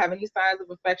I don't have any signs of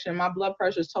infection, my blood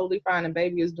pressure is totally fine and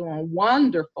baby is doing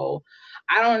wonderful,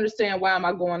 I don't understand why am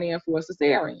I going in for a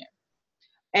cesarean.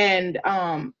 And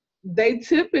they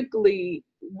typically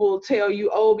will tell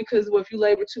you, because if you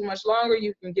labor too much longer,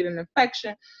 you can get an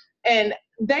infection. And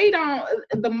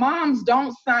the moms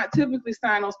don't typically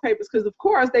sign those papers, because of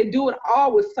course they do it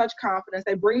all with such confidence.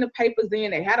 They bring the papers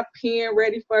in, they had a pen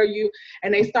ready for you,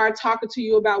 and they start talking to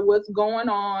you about what's going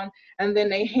on, and then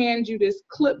they hand you this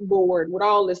clipboard with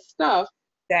all this stuff.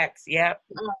 That's, yep.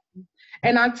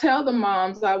 And I tell the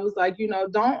moms, I was like, you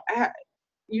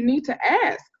need to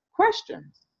ask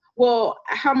questions. Well,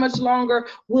 how much longer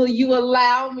will you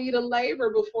allow me to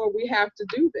labor before we have to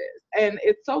do this? And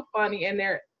it's so funny, and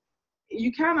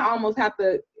you kind of almost have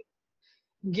to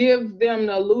give them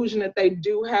the illusion that they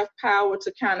do have power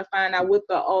to kind of find out what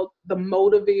the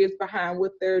motive is behind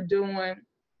what they're doing.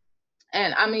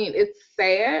 And I mean, it's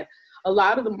sad. A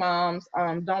lot of the moms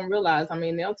don't realize. I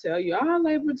mean, they'll tell you, I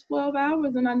labored 12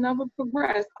 hours and I never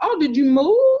progressed. Oh, did you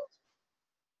move?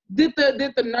 Did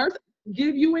the nurse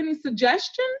give you any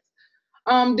suggestions?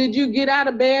 Did you get out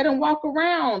of bed and walk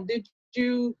around? Did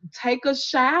you take a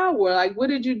shower? Like, what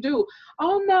did you do?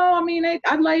 Oh, no, I mean,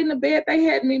 I laid in the bed. They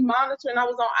had me monitoring. I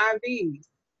was on IVs.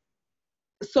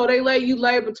 So they let you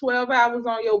labor 12 hours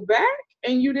on your back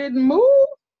and you didn't move?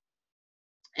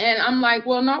 And I'm like,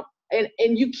 well, no.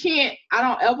 And you can't, I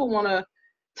don't ever want to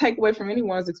take away from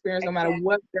anyone's experience, no matter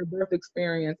what their birth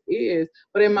experience is.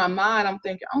 But in my mind, I'm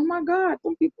thinking, oh my God,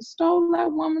 some people stole that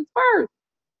woman's birth.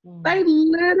 They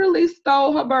literally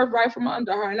stole her birth right from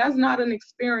under her. And that's not an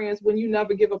experience when you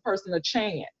never give a person a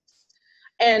chance.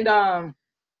 And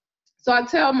so I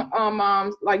tell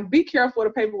moms, like, be careful of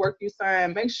the paperwork you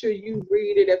sign. Make sure you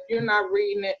read it. If you're not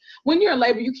reading it, when you're in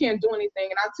labor, you can't do anything.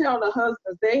 And I tell the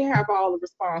husbands, they have all the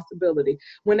responsibility.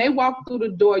 When they walk through the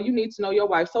door, you need to know your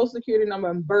wife's social security number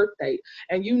and birth date.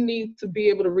 And you need to be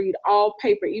able to read all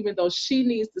paper. Even though she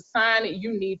needs to sign it,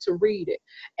 you need to read it.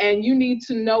 And you need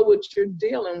to know what you're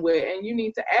dealing with. And you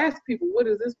need to ask people, what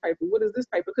is this paper? What is this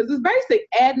paper? Because it's basic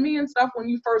admin stuff when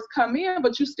you first come in,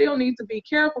 but you still need to be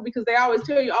careful, because they always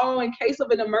tell you, oh, in case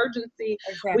of an emergency,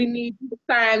 we need to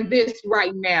sign this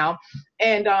right now.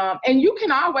 And you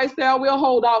can always say, oh, we'll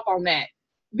hold off on that,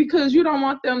 because you don't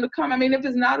want them to come. I mean, if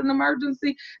it's not an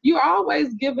emergency, you're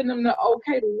always giving them the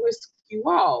okay to whisk you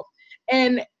off.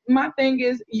 And my thing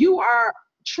is, you are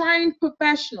trained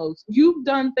professionals. You've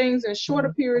done things in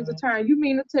shorter periods of time. You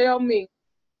mean to tell me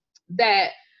that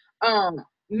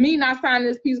me not signing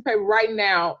this piece of paper right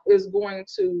now is going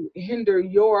to hinder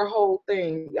your whole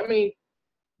thing? I mean,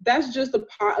 that's just a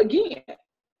part, again,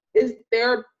 it's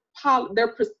their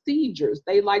procedures.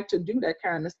 They like to do that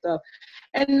kind of stuff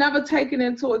and never taking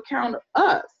into account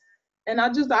us. And I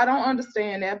don't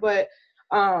understand that. But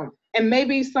and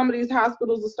maybe some of these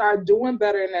hospitals will start doing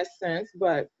better in that sense,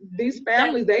 but these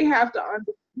families, they have to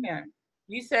understand.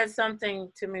 You said something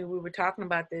to me, we were talking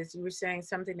about this, you were saying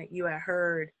something that you had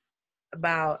heard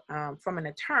about from an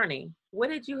attorney. What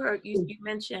did you hear? You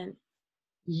mentioned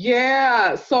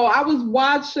Yeah. So I was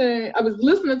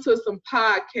listening to some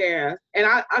podcasts, and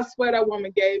I swear that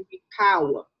woman gave me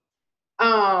power.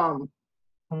 Um,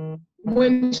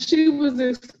 when she was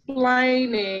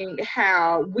explaining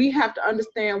how we have to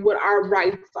understand what our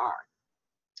rights are.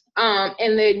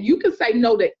 And then you can say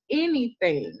no to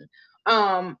anything.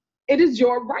 It is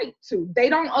your right to. They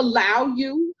don't allow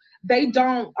you. They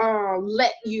don't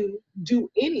let you do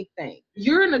anything.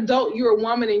 You're an adult, you're a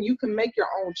woman, and you can make your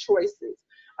own choices.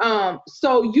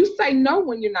 So you say no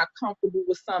when you're not comfortable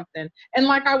with something. And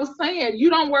like I was saying, you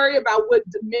don't worry about what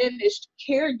diminished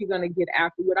care you're going to get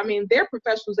afterward. I mean, they're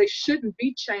professionals. They shouldn't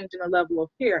be changing the level of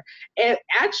care. And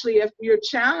actually, if you're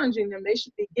challenging them, they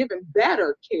should be given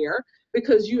better care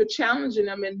because you're challenging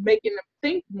them and making them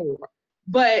think more.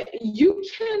 But you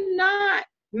cannot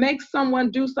make someone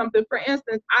do something. For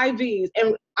instance, IVs.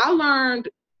 And I learned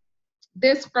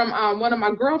this from one of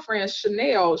my girlfriends,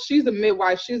 Chanel. She's a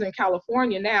midwife. She's in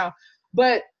California now.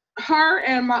 But her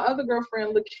and my other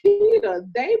girlfriend, Lakita,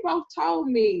 they both told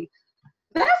me,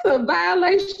 that's a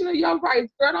violation of your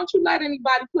rights. Girl, don't you let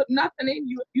anybody put nothing in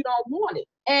you if you don't want it.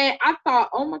 And I thought,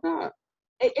 oh my God,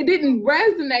 it didn't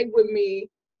resonate with me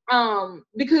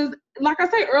because, like I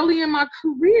say, early in my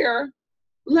career,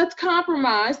 let's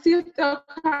compromise, see if they'll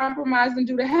compromise and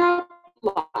do the help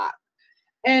lot.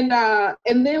 And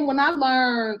then when I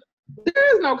learned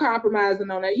there is no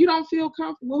compromising on that, you don't feel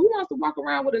comfortable. Who wants to walk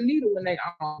around with a needle in their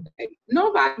arm?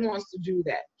 Nobody wants to do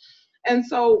that. And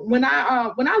so when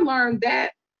I learned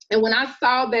that, and when I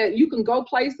saw that you can go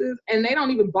places and they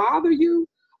don't even bother you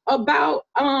about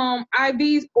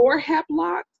IVs or HEP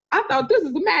locks, I thought this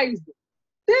is amazing.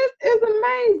 This is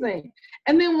amazing.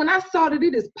 And then when I saw that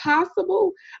it is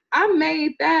possible, I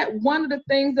made that one of the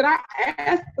things that I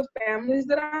asked the families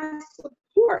that I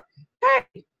support.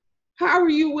 Hey, how are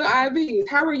you with IVs?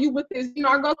 How are you with this? You know,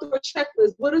 I go through a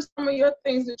checklist. What are some of your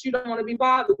things that you don't want to be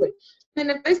bothered with?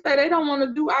 And if they say they don't want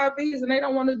to do IVs and they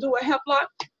don't want to do a HEP lock,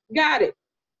 got it.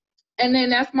 And then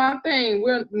that's my thing.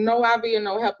 We're no IV and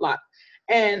no HEP lock.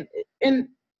 And in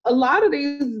a lot of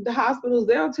these hospitals,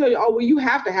 they'll tell you, oh, well, you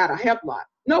have to have a HEP lock.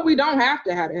 No, we don't have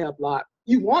to have a HEP lock.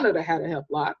 You wanted to have a HEP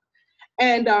lock.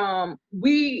 And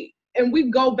we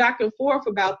go back and forth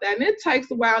about that. And it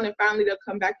takes a while, and then finally they'll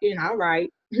come back in. All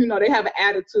right. You know, they have an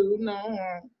attitude. No.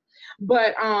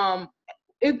 But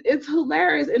it's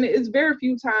hilarious. And it's very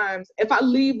few times. If I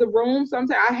leave the room,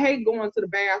 sometimes I hate going to the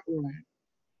bathroom.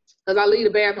 Because I leave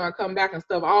the bathroom, I come back and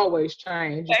stuff always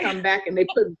change. You come back and they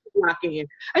put the lock in.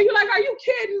 And you're like, are you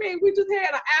kidding me? We just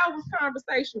had an hour's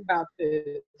conversation about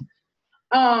this.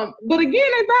 But again,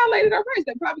 they violated our rights.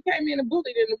 They probably came in and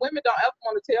bullied, and the women don't ever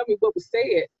want to tell me what was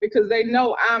said because they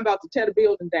know I'm about to tear the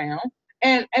building down.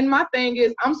 And my thing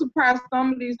is, I'm surprised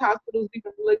some of these hospitals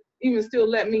even still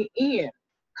let me in,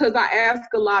 because I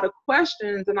ask a lot of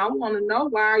questions and I want to know,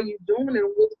 why are you doing it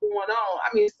and what's going on?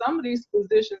 I mean, some of these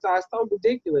positions are so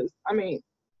ridiculous. I mean,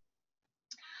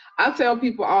 I tell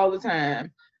people all the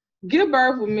time, give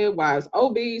birth with midwives.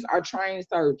 OBs are trained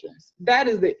surgeons. That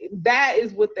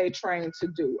is what they train to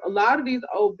do. A lot of these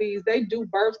OBs, they do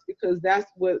births because that's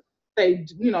what they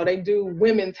do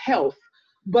women's health,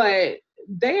 but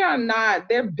they are not,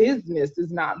 their business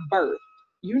is not birth.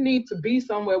 You need to be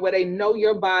somewhere where they know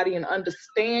your body and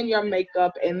understand your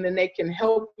makeup, and then they can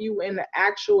help you in the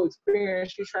actual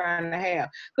experience you're trying to have.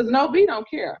 Because an OB don't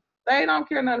care. They don't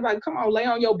care nothing about it. Come on, lay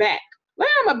on your back. Lay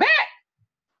on my back.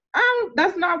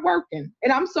 That's not working.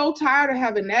 And I'm so tired of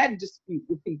having that dispute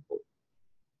with people.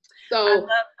 So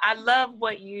I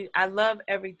love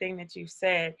everything that you've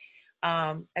said,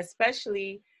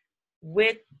 especially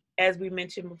with, as we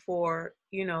mentioned before,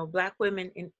 you know, Black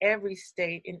women in every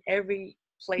state, in every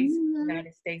place in the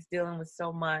United States dealing with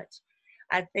so much.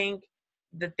 I think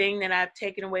the thing that I've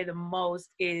taken away the most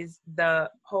is the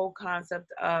whole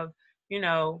concept of, you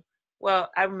know, well,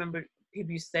 I remember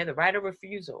people used to say the right of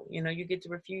refusal. You know, you get to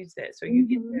refuse this, or you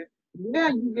get to,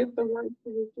 you get the right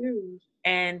to refuse.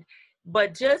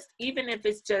 But just even if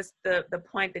it's just the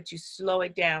point that you slow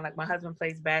it down, like my husband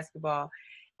plays basketball,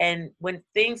 and when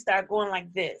things start going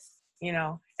like this, you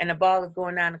know, and the ball is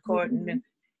going down the court, and then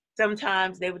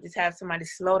sometimes they would just have somebody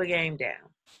slow the game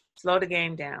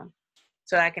down,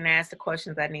 so I can ask the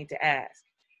questions I need to ask.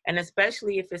 And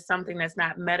especially if it's something that's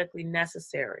not medically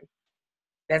necessary,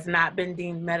 that's not been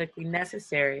deemed medically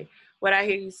necessary, what I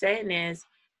hear you saying is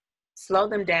slow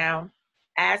them down,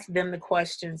 ask them the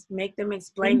questions, make them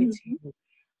explain it to you.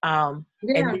 And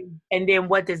then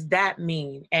what does that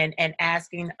mean? And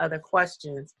asking other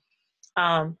questions.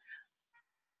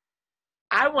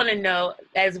 I want to know,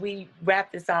 as we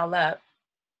wrap this all up,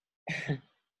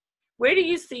 where do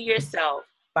you see yourself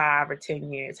 5 or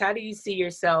 10 years? How do you see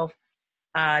yourself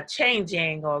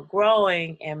changing or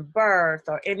growing in birth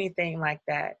or anything like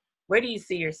that? Where do you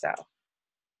see yourself?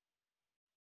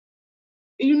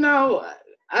 You know,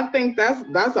 I think that's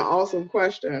an awesome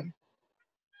question.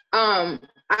 I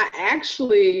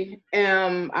actually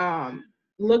am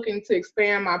looking to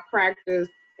expand my practice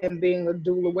and being a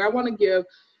doula, where I want to give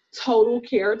total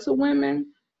care to women.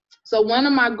 So one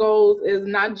of my goals is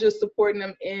not just supporting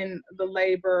them in the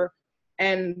labor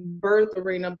and birth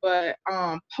arena, but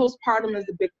postpartum is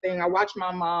a big thing. I watched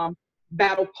my mom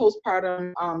battle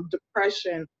postpartum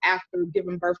depression after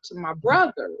giving birth to my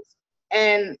brothers.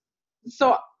 And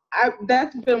so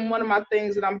that's been one of my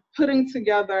things that I'm putting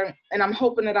together, and I'm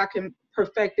hoping that I can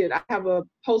perfect it. I have a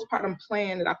postpartum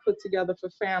plan that I put together for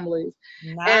families.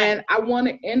 Nice. And I want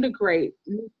to integrate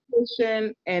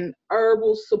nutrition and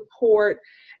herbal support,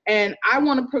 and I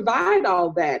want to provide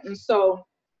all that. And so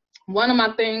one of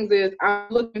my things is I'm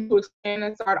looking to expand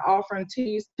and start offering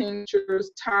teas,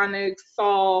 tinctures, tonics,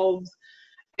 salves,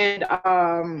 and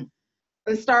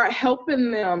start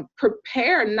helping them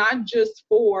prepare not just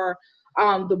for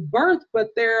the birth,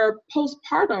 but their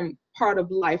postpartum part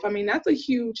of life. I mean, that's a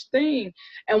huge thing.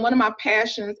 And one of my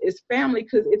passions is family,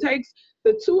 because it takes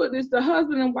the two of this, the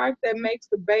husband and wife that makes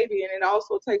the baby, and it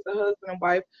also takes a husband and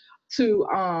wife to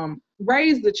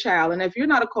raise the child. And if you're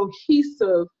not a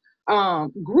cohesive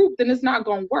group, then it's not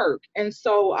going to work. And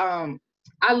so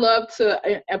I love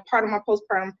to, a part of my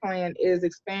postpartum plan is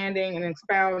expanding and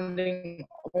expounding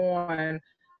on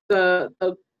the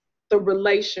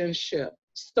relationship.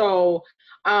 So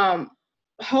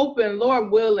hoping,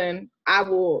 Lord willing, I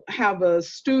will have a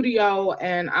studio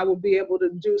and I will be able to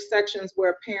do sections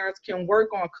where parents can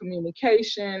work on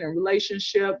communication and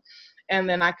relationship. And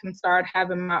then I can start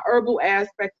having my herbal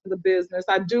aspect of the business.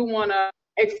 I do want to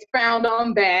expound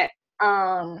on that.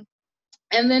 And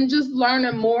then just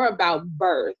learning more about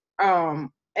birth. And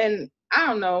I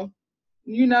don't know,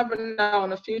 you never know, in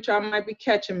the future I might be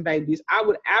catching babies. I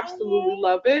would absolutely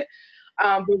love it.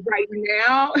 But right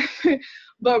now,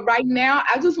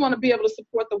 I just want to be able to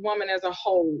support the woman as a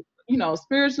whole, you know,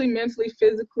 spiritually, mentally,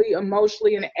 physically,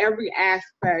 emotionally, in every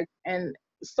aspect, and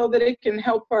so that it can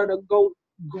help her to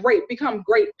become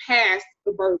great past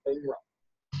the birthing room.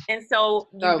 And so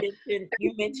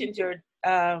you mentioned your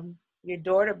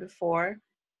daughter before.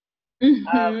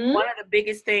 Mm-hmm. One of the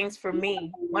biggest things for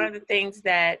me, one of the things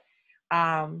that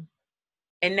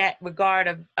in that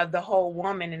regard of the whole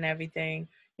woman and everything,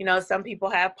 you know, some people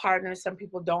have partners, some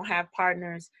people don't have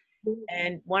partners.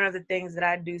 And one of the things that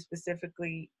I do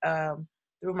specifically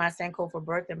through my Sankofa for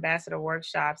Birth Ambassador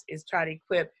workshops is try to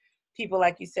equip people,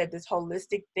 like you said, this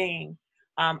holistic thing.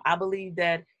 I believe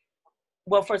that,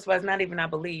 well, first of all, it's not even I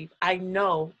believe. I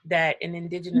know that in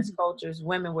indigenous cultures,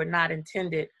 women were not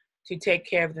intended to take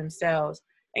care of themselves.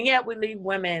 And yet we leave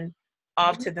women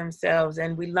off to themselves,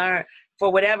 and we learn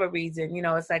for whatever reason, you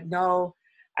know, it's like, no,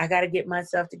 I got to get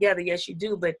myself together. Yes, you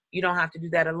do, but you don't have to do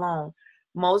that alone.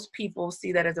 Most people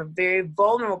see that as a very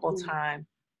vulnerable time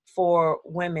for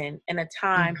women, and a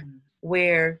time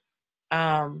where,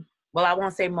 well, I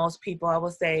won't say most people, I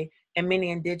will say in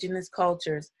many indigenous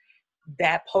cultures,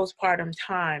 that postpartum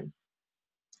time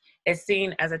is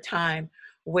seen as a time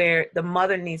where the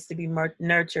mother needs to be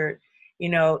nurtured, you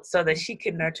know, so that she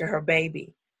can nurture her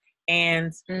baby.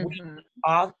 And we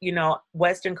all, you know,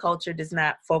 Western culture does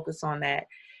not focus on that.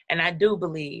 And I do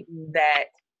believe that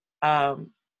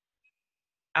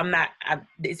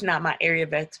it's not my area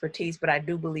of expertise, but I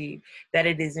do believe that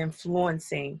it is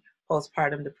influencing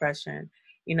postpartum depression.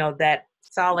 You know, that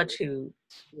solitude.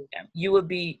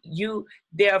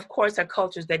 There of course are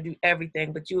cultures that do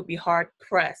everything, but you would be hard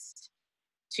pressed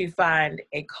to find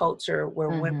a culture where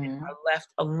women are left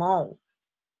alone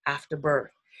after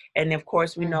birth. And of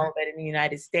course, we know that in the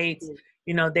United States,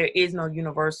 you know, there is no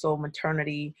universal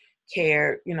maternity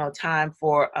care, you know, time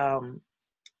for,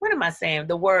 what am I saying?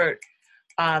 The word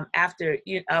after,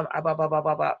 I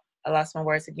lost my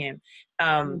words again.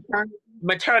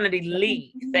 Maternity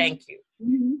leave. Thank you.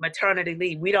 Maternity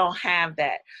leave. We don't have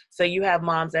that. So you have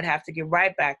moms that have to get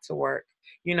right back to work,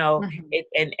 you know,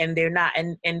 and they're not,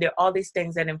 and there are all these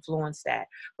things that influence that.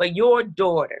 But your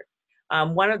daughter,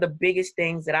 one of the biggest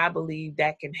things that I believe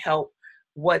that can help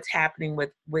what's happening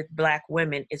with Black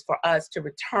women is for us to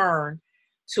return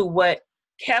to what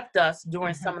kept us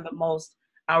during some of the most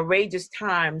outrageous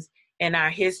times in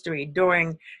our history,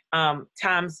 during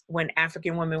times when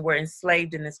African women were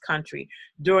enslaved in this country,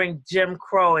 during Jim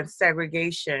Crow and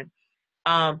segregation.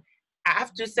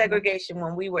 After segregation,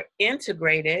 when we were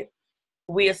integrated,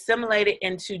 we assimilated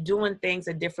into doing things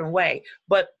a different way.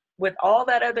 But with all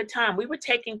that other time, we were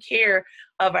taking care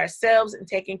of ourselves and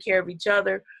taking care of each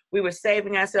other. We were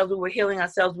saving ourselves. We were healing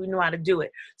ourselves. We knew how to do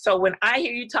it. So when I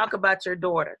hear you talk about your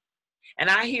daughter, and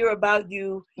I hear about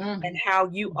you and how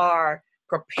you are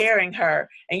preparing her,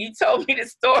 and you told me the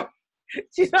story.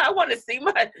 She said, I want to see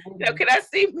my, can I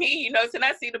see me? Can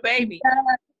I see the baby?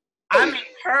 I'm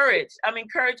encouraged. I'm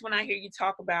encouraged when I hear you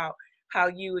talk about how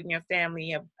you and your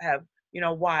family have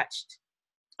watched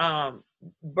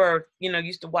birth,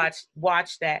 used to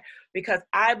watch that, because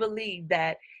I believe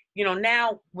that,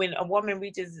 now when a woman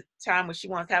reaches time when she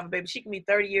wants to have a baby, she can be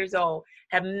 30 years old,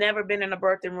 have never been in a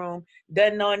birthing room,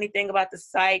 doesn't know anything about the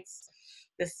sights,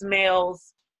 the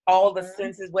smells, all the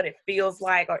senses, what it feels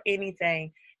like or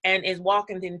anything, and is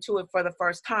walking into it for the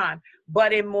first time.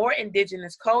 But in more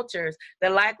indigenous cultures, the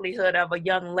likelihood of a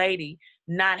young lady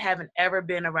not having ever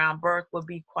been around birth would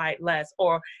be quite less,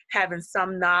 or having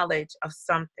some knowledge of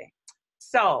something.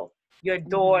 So your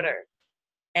daughter,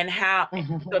 and how,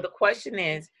 so the question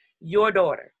is, your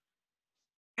daughter,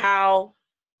 how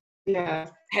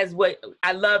has what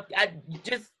I love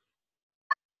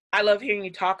hearing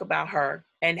you talk about her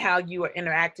and how you are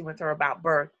interacting with her about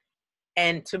birth.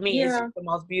 And to me, it's just the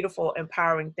most beautiful,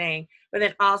 empowering thing. But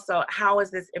then also, how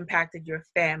has this impacted your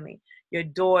family, your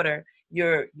daughter,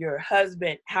 your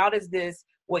husband? How does this,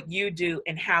 what you do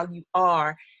and how you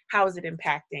are, how is it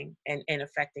impacting and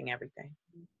affecting everything?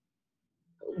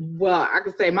 Well, I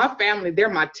could say my family, they're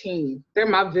my team. They're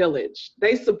my village.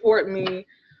 They support me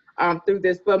through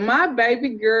this. But my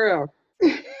baby girl,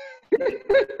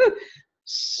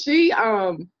 she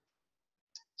loves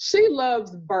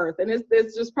birth. And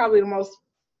it's just probably the most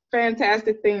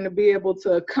fantastic thing to be able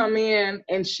to come in,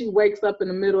 and she wakes up in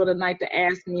the middle of the night to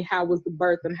ask me how was the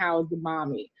birth and how is the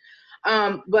mommy.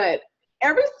 But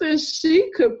ever since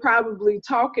she could probably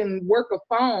talk and work a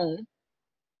phone,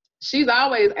 she's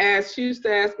always asked, she used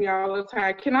to ask me all the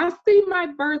time, can I see my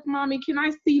birth, mommy? Can I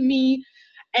see me?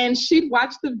 And she'd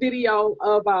watch the video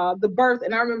of the birth.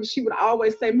 And I remember she would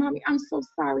always say, mommy, I'm so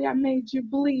sorry I made you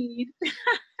bleed.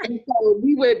 And so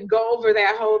we would go over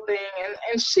that whole thing.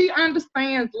 And she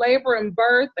understands labor and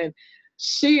birth. And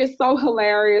she is so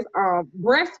hilarious.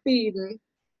 Breastfeeding,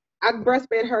 I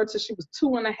breastfed her till she was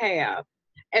 2.5.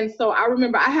 And so I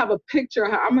remember I have a picture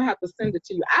of her. I'm going to have to send it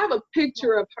to you. I have a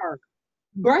picture of her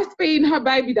breastfeeding her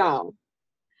baby doll.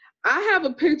 I have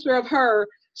a picture of her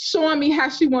showing me how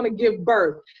she want to give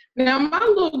birth. Now, my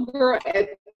little girl at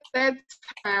that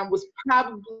time was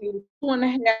probably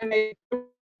 2.5,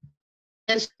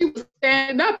 and she was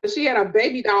standing up, and she had a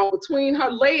baby doll between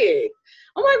her legs.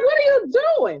 I'm like, what are you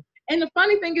doing? And the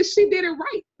funny thing is, she did it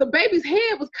right. The baby's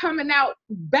head was coming out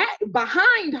back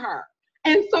behind her.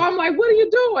 And so I'm like, what are you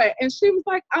doing? And she was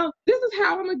like, this is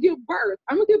how I'm going to give birth.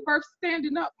 I'm going to give birth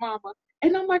standing up, mama.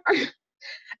 And I'm like,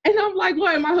 and I'm like,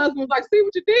 what? And my husband was like, see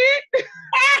what you did?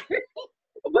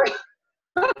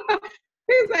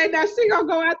 He said, now she gonna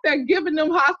go out there giving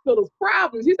them hospitals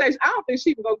problems. He said, I don't think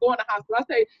she was gonna go in the hospital. I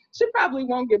say, she probably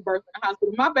won't give birth in the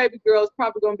hospital. My baby girl is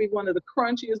probably gonna be one of the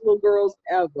crunchiest little girls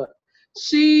ever.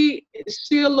 She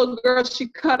a little girl, she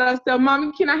cut herself.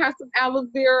 Mommy, can I have some aloe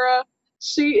vera?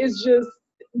 She's I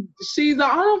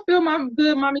don't feel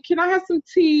good, mommy. Can I have some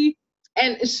tea?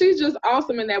 And she's just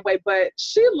awesome in that way. But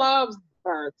she loves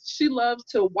birth. She loves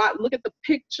to look at the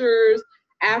pictures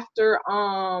after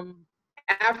I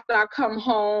come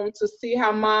home to see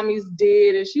how mommy's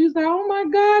did. And she was like, oh my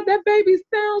God, that baby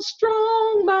sounds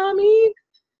strong, mommy.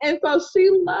 And so she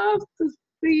loves to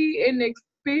see and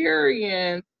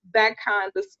experience that kind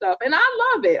of stuff. And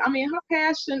I love it. I mean, her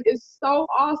passion is so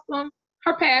awesome.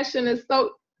 Her passion is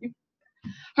so,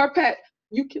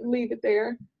 you can leave it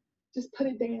there. Just put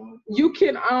it down. You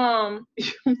can, I'm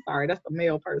sorry, that's a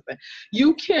male person.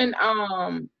 You can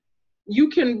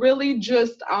really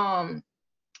just,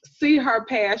 see her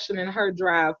passion and her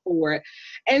drive for it.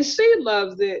 And she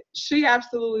loves it. She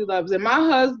absolutely loves it. My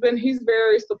husband, he's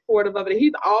very supportive of it.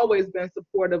 He's always been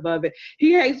supportive of it.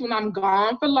 He hates when I'm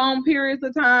gone for long periods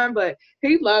of time, but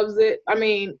he loves it. I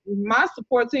mean, my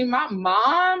support team, my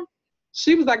mom,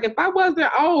 she was like, if I wasn't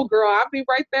old, girl, I'd be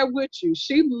right there with you.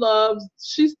 She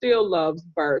still loves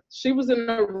birth. She was in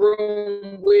the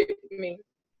room with me.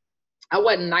 I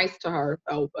wasn't nice to her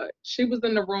though, but she was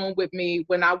in the room with me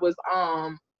when I was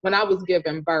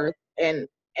giving birth. And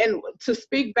to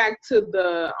speak back to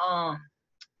the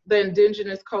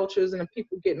indigenous cultures and the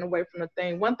people getting away from the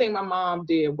thing, one thing my mom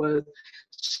did was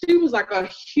she was like a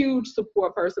huge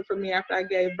support person for me after I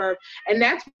gave birth. And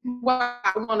that's why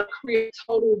I want to create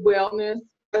total wellness.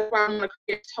 That's why I want to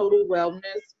create total wellness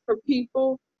for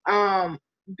people.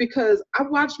 Because I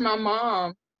watched my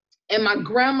mom, And my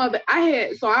grandmother,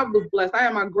 I was blessed. I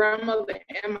had my grandmother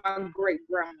and my great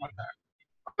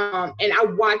grandmother. And I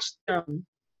watched them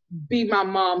be my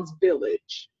mom's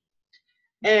village.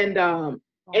 And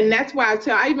that's why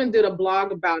I even did a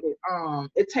blog about it.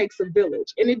 It takes a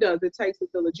village, and it does. It takes a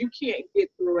village. You can't get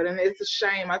through it, and it's a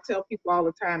shame. I tell people all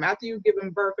the time, after you've given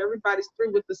birth, everybody's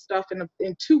through with the stuff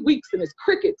in 2 weeks, and it's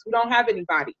crickets. We don't have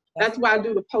anybody. That's why I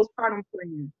do the postpartum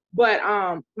plan. But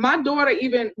my daughter,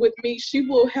 even with me, she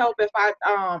will help if I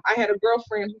had a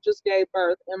girlfriend who just gave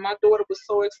birth, and my daughter was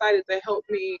so excited to help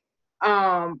me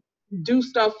do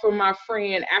stuff for my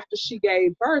friend after she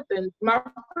gave birth. And my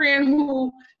friend,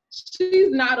 who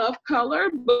she's not of color,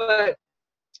 but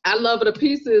I love her to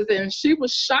pieces, and she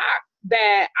was shocked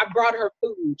that I brought her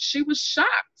food. She was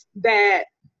shocked that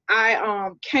I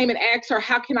came and asked her,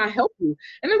 how can I help you?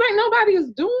 And it's like, nobody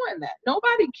is doing that.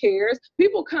 Nobody cares.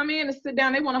 People come in and sit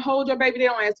down. They want to hold your baby. They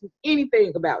don't ask you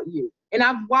anything about you. And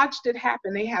I've watched it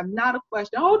happen. They have not a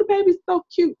question. Oh, the baby's so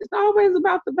cute. It's always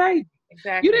about the baby.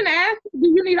 Exactly. You didn't ask, do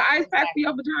you need an ice pack for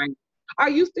your vagina? Are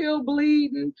you still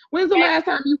bleeding? When's the last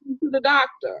time you went to the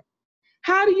doctor?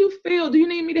 How do you feel? Do you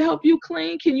need me to help you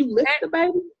clean? Can you lift the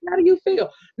baby? How do you feel?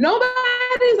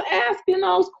 Nobody's asking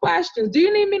those questions. Do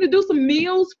you need me to do some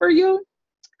meals for you?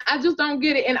 I just don't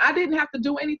get it. And I didn't have to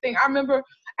do anything. I remember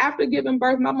after giving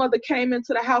birth, my mother came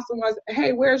into the house and was,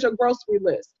 hey, where's your grocery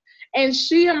list? And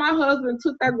she and my husband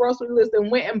took that grocery list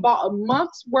and went and bought a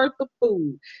month's worth of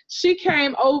food. She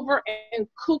came over and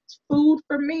cooked food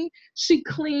for me. She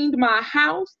cleaned my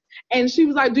house. And she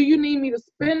was like, do you need me to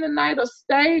spend the night or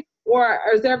stay? Or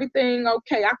is everything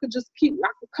okay? I could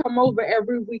come over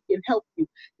every week and help you.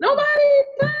 Nobody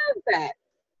does that.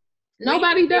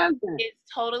 Nobody does that. It's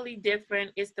totally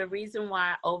different. It's the reason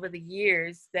why over the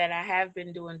years that I have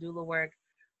been doing doula work,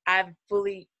 I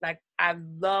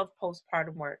love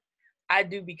postpartum work. I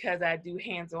do because I do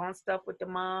hands-on stuff with the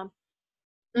mom,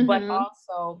 but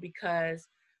also because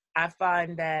I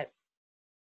find that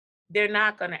they're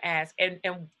not going to ask. And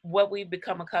what we've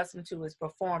become accustomed to is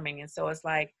performing. And so it's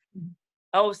like,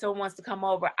 oh, if someone wants to come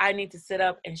over, I need to sit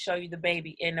up and show you the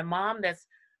baby. And the mom that's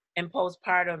in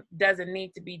postpartum doesn't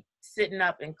need to be sitting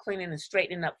up and cleaning and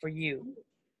straightening up for you.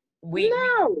 We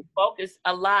focus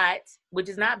a lot, which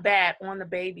is not bad, on the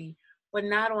baby, but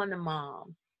not on the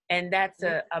mom. And that's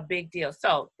a big deal.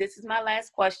 So this is my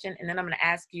last question, and then I'm going to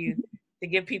ask you to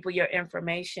give people your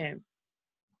information.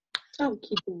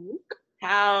 Okay.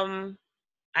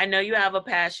 I know you have a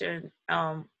passion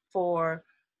for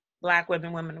Black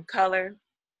women of color.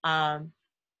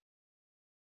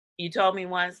 You told me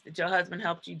once that your husband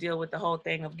helped you deal with the whole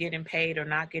thing of getting paid or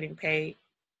not getting paid.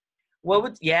 What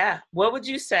would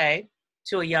you say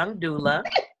to a young doula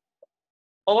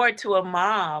or to a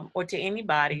mom or to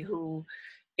anybody who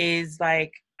is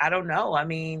like, I don't know, I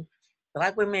mean,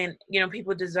 Black women,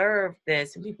 people deserve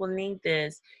this and people need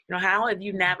this. How have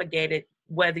you navigated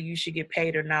whether you should get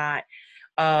paid or not?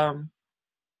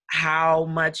 How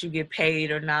much you get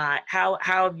paid or not? How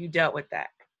have you dealt with that?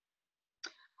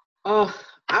 Oh,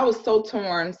 I was so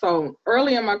torn. So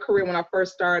early in my career, when I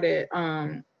first started,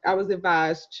 I was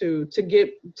advised to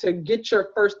get your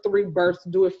first 3 births,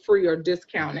 do it free or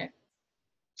discounted.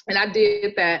 And I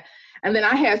did that. And then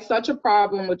I had such a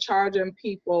problem with charging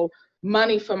people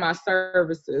money for my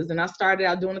services. And I started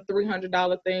out doing a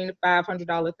 $300 thing, a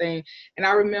 $500 thing. And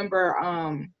I remember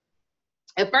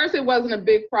at first it wasn't a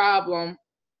big problem.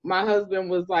 My husband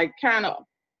was like kind of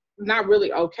not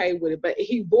really okay with it, but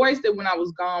he voiced it when I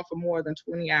was gone for more than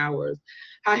 20 hours,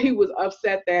 how he was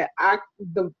upset that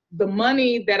the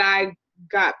money that I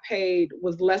got paid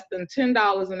was less than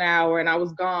 $10 an hour, and I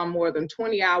was gone more than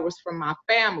 20 hours from my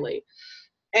family.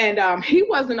 And he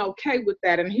wasn't okay with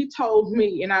that. And he told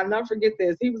me, and I'll never forget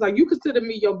this, he was like, you consider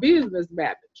me your business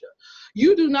manager.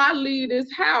 You do not leave this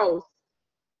house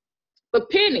for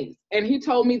pennies. And he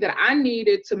told me that I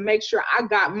needed to make sure I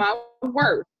got my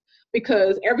worth,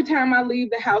 because every time I leave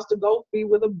the house to go be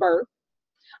with a birth,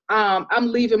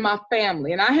 I'm leaving my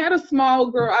family. And I had a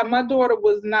small girl. My daughter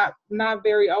was not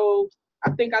very old.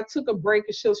 I think I took a break,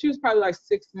 and she was probably like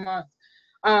 6 months.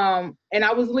 And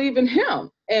I was leaving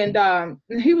him. And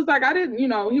he was like,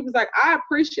 he was like, I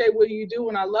appreciate what you do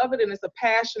and I love it and it's a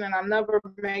passion and I'll never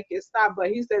make it stop. But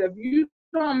he said, if you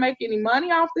don't make any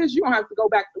money off this, you don't have to go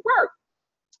back to work.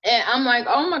 And I'm like,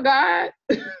 oh my God.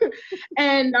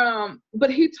 And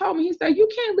but he told me, he said, you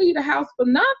can't leave the house for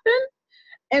nothing.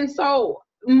 And so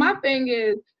my thing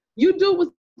is, you do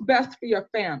what's best for your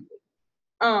family.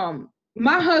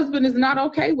 My husband is not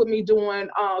okay with me doing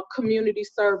community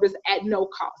service at no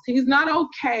cost. He's not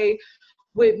okay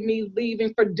with me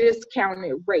leaving for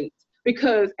discounted rates.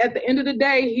 because at the end of the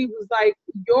day, he was like,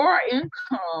 your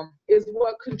income is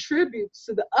what contributes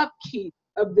to the upkeep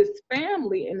of this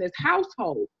family and this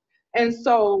household. And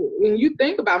so when you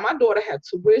think about, my daughter had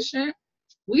tuition,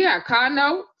 we had car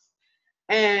notes,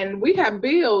 and we had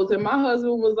bills, and my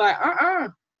husband was like,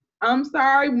 I'm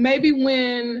sorry. Maybe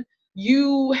when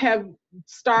you have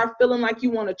start feeling like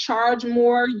you want to charge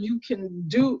more, you can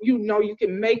do, you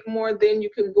can make more, then you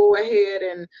can go ahead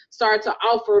and start to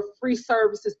offer free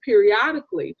services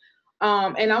periodically.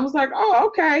 And I was like, oh,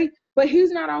 okay. But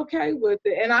he's not okay with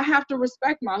it. And I have to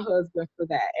respect my husband for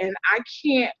that. And I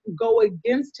can't go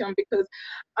against him because,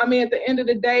 I mean, at the end of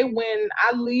the day, when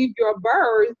I leave your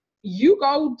birth, you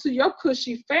go to your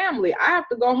cushy family. I have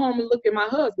to go home and look at my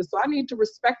husband. So I need to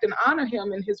respect and honor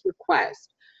him in his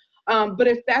request. But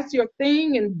if that's your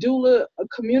thing and doula,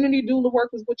 community doula work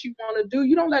is what you want to do,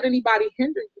 you don't let anybody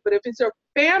hinder you. But if it's your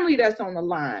family that's on the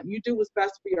line, you do what's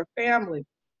best for your family.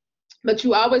 But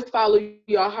you always follow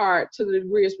your heart to the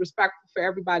degree it's respectful for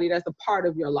everybody that's a part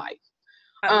of your life.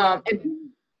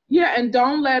 And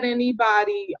don't let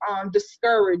anybody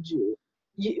discourage you.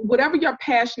 Whatever your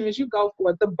passion is, you go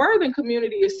for it. The birthing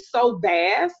community is so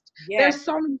vast. Yes. There's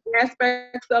so many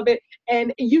aspects of it.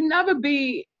 And you never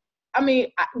be, I mean,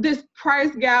 this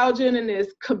price gouging and this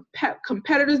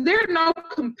competitors, there are no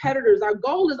competitors. Our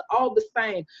goal is all the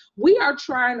same. We are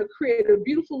trying to create a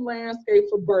beautiful landscape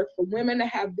for birth, for women to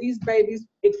have these babies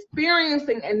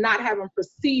experiencing and not having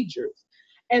procedures.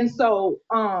 And so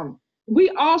we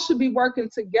all should be working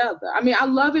together. I mean, I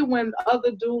love it when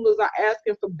other doulas are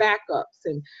asking for backups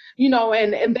and,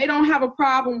 and they don't have a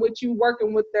problem with you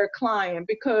working with their client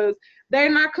because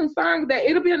they're not concerned that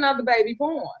it'll be another baby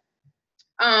born.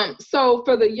 So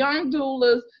for the young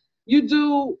doulas, you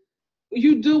do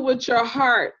what your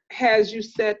heart has you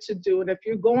set to do. And if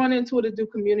you're going into it to do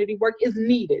community work, it's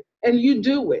needed. And you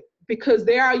do it because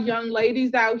there are young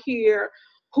ladies out here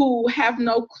who have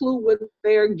no clue what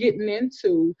they're getting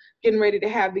into, getting ready to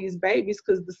have these babies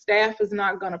because the staff is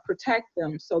not going to protect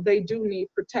them. So they do need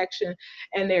protection.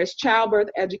 And there's childbirth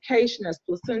education, there's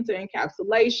placenta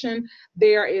encapsulation.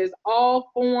 There is all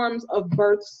forms of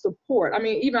birth support. I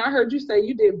mean, even I heard you say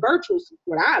you did virtual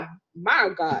support. My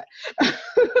God.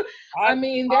 I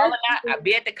mean, I'll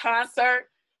be at the concert.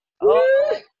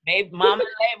 Oh, baby, mama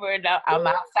labor, and I'm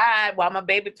outside while my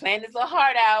baby playing his little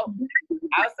heart out.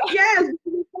 Outside. Yes,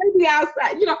 baby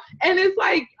outside, and it's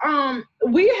like,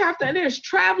 we have to, and there's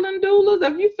traveling doulas.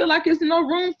 If you feel like it's no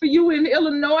room for you in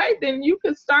Illinois, then you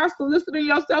can start soliciting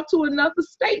yourself to another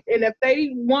state. And if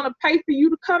they want to pay for you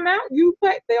to come out,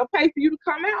 they'll pay for you to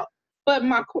come out. But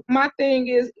my thing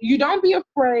is, you don't be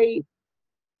afraid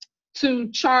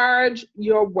to charge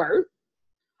your worth.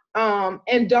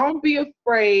 And don't be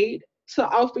afraid to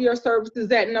offer your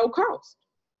services at no cost.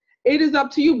 It is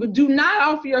up to you, but do not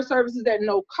offer your services at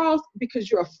no cost because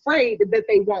you're afraid that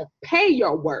they won't pay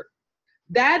your worth.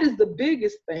 That is the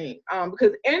biggest thing,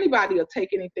 because anybody will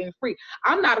take anything free.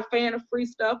 I'm not a fan of free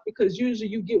stuff because usually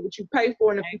you get what you pay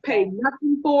for, and if you pay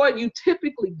nothing for it, you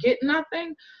typically get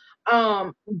nothing.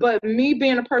 But me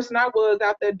being a person I was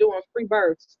out there doing free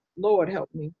births, Lord help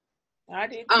me. I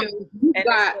did too.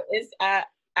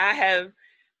 I have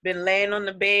been laying on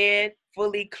the bed,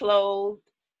 fully clothed,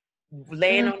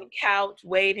 laying on the couch,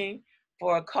 waiting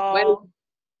for a call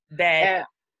that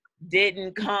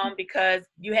didn't come because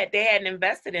they hadn't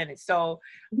invested in it. So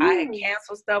I had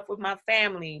canceled stuff with my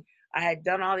family. I had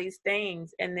done all these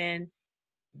things, and then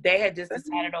they had just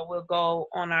decided, oh, we'll go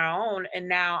on our own. And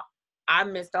now I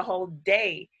missed a whole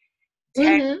day.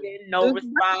 Texting, no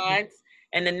response.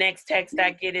 And the next text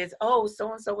I get is, oh,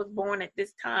 so-and-so was born at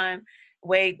this time.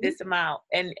 Wait, this amount.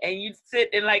 And you sit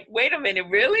and like, wait a minute,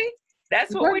 really?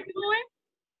 That's what we're doing?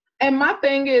 And my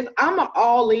thing is, I'm an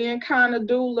all-in kind of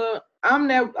doula. I'm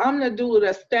the doula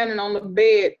that's standing on the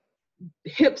bed,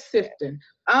 hip sifting.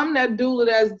 I'm that doula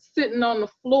that's sitting on the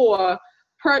floor,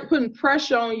 putting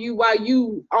pressure on you while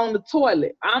you on the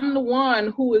toilet. I'm the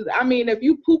one who is, I mean, if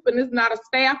you pooping, there's not a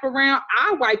staff around,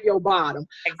 I wipe your bottom.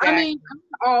 Exactly. I mean,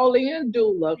 I'm all-in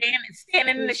doula.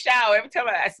 Standing in the shower. Every time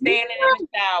I stand in the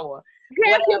shower.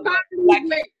 Yes, your body is wet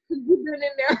because you've been in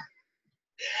there.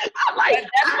 I'm like,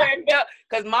 that's where it felt,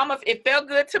 because it felt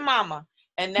good to mama.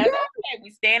 And that's okay. We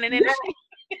standing in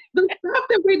the stuff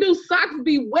that we do, socks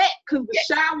be wet because the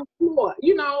shower floor,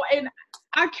 and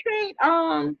I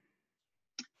can't,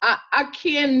 I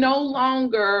can no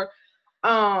longer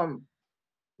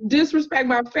disrespect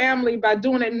my family by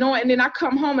doing it, and then I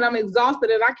come home and I'm exhausted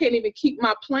and I can't even keep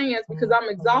my plans because I'm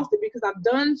exhausted because I've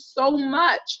done so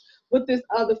much with this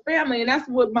other family. And that's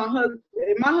what my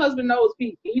husband knows.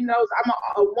 He knows I'm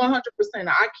a 100%.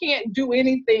 I can't do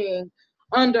anything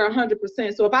under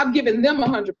 100%. So if I've given them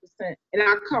 100% and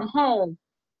I come home,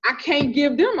 I can't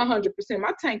give them 100%.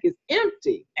 My tank is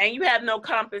empty. And you have no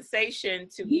compensation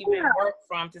to even work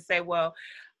from to say, well,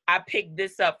 I picked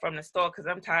this up from the store because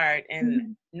I'm tired.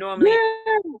 And normally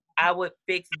I would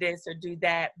fix this or do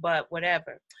that, but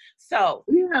whatever. So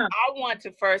I want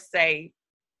to first say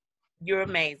you're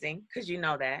amazing, because you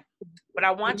know that. But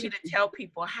I want you to tell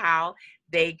people how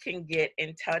they can get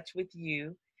in touch with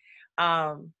you.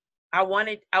 I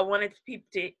wanted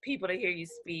people to hear you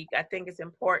speak. I think it's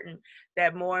important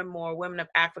that more and more women of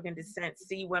African descent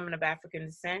see women of African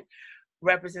descent.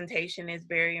 Representation is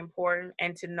very important,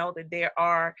 and to know that there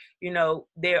are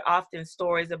often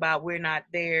stories about we're not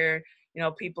there,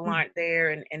 people aren't there,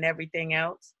 and everything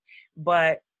else.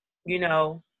 But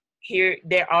here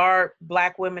there are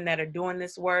Black women that are doing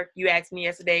this work. You asked me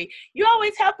yesterday, you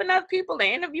always helping other people and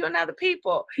interviewing other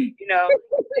people.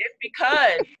 It's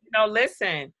because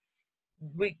listen,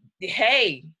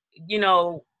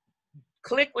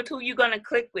 click with who you're going to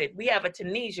click with. We have a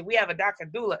Tunisia, we have a Dr.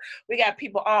 Doula, we got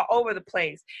people all over the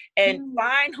place, and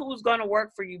find who's going to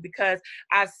work for you, because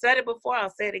I've said it before, I'll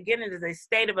say it again, it is a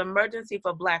state of emergency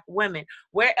for Black women.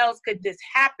 Where else could this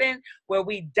happen, where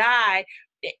we die?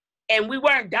 And we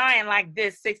weren't dying like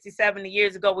this 60, 70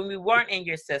 years ago when we weren't in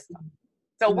your system.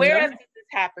 So where else does this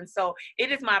happen? So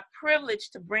it is my privilege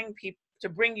to bring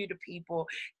you to people,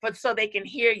 but so they can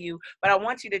hear you. But I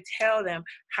want you to tell them,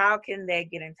 how can they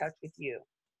get in touch with you?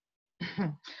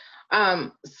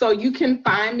 So you can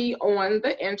find me on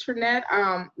the internet.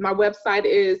 My website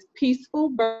is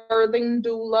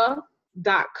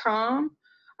peacefulbirthingdoula.com.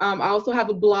 I also have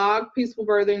a blog,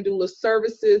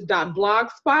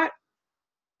 peacefulbirthingdoulaservices.blogspot.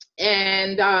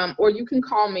 And or you can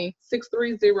call me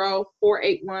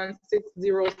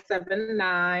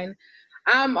 630-481-6079.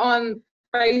 I'm on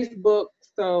Facebook,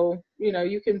 so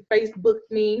you can Facebook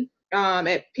me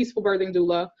at Peaceful Birthing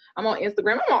Doula. I'm on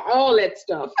Instagram. I'm on all that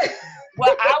stuff.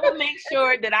 Well, I will make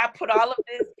sure that I put all of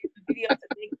this in the video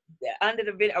under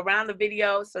the video, around the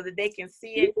video, so that they can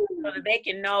see it, so that they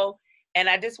can know. And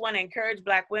I just want to encourage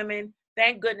Black women.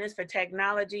 Thank goodness for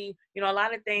technology. A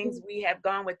lot of things we have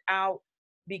gone without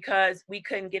because we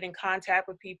couldn't get in contact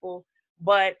with people.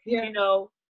 But I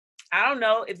don't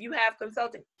know, if you have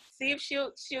consulting, see if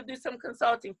she'll do some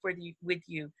consulting with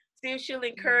you. See if she'll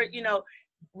encourage,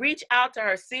 reach out to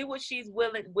her, see what she's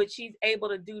able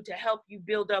to do to help you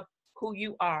build up who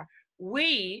you are.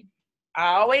 I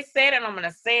always say it, and I'm going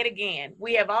to say it again.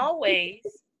 We have always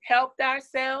helped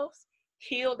ourselves,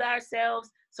 healed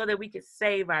ourselves, so that we could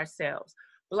save ourselves.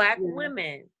 Black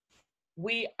women,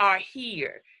 we are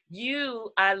here.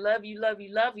 I love you, love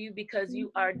you, love you, because you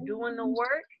are doing the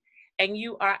work and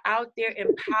you are out there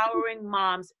empowering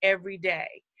moms every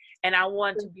day. And I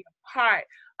want to be a part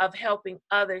of helping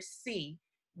others see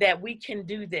that we can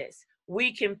do this.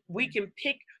 We can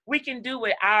do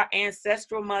what our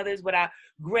ancestral mothers, what our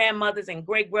grandmothers and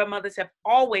great grandmothers have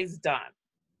always done.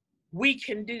 We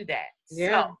can do that.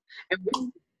 Yeah.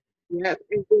 Yes,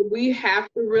 and what we have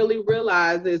to really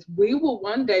realize is we will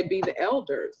one day be the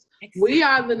elders. Exactly. We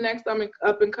are the next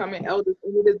up and coming elders,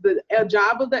 and it is the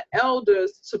job of the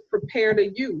elders to prepare the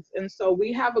youth. And so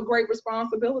we have a great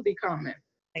responsibility coming.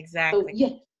 Exactly.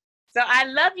 So, So I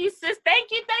love you, sis.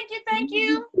 Thank you, thank you, thank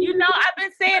you. I've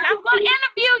been saying I'm going to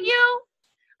interview you.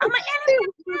 I'm going to interview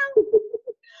you.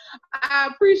 I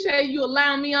appreciate you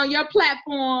allowing me on your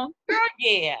platform. Girl,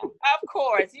 yeah, of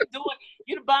course. You're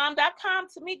the bomb.com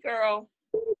to me, girl.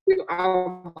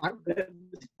 Oh my goodness.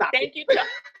 Thank you to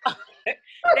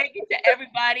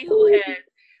everybody who has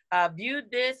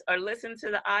viewed this or listened to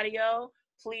the audio.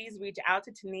 Please reach out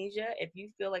to Tunisia if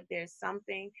you feel like there's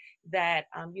something that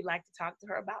you'd like to talk to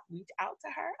her about. Reach out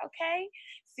to her, okay?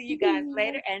 See you guys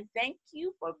later, and thank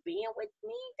you for being with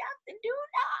me, Dr.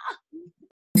 Doula.